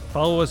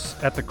 Follow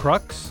us at The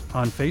Crux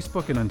on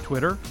Facebook and on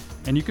Twitter,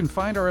 and you can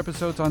find our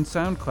episodes on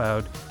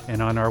SoundCloud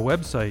and on our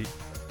website,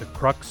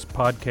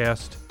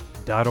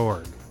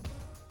 thecruxpodcast.org.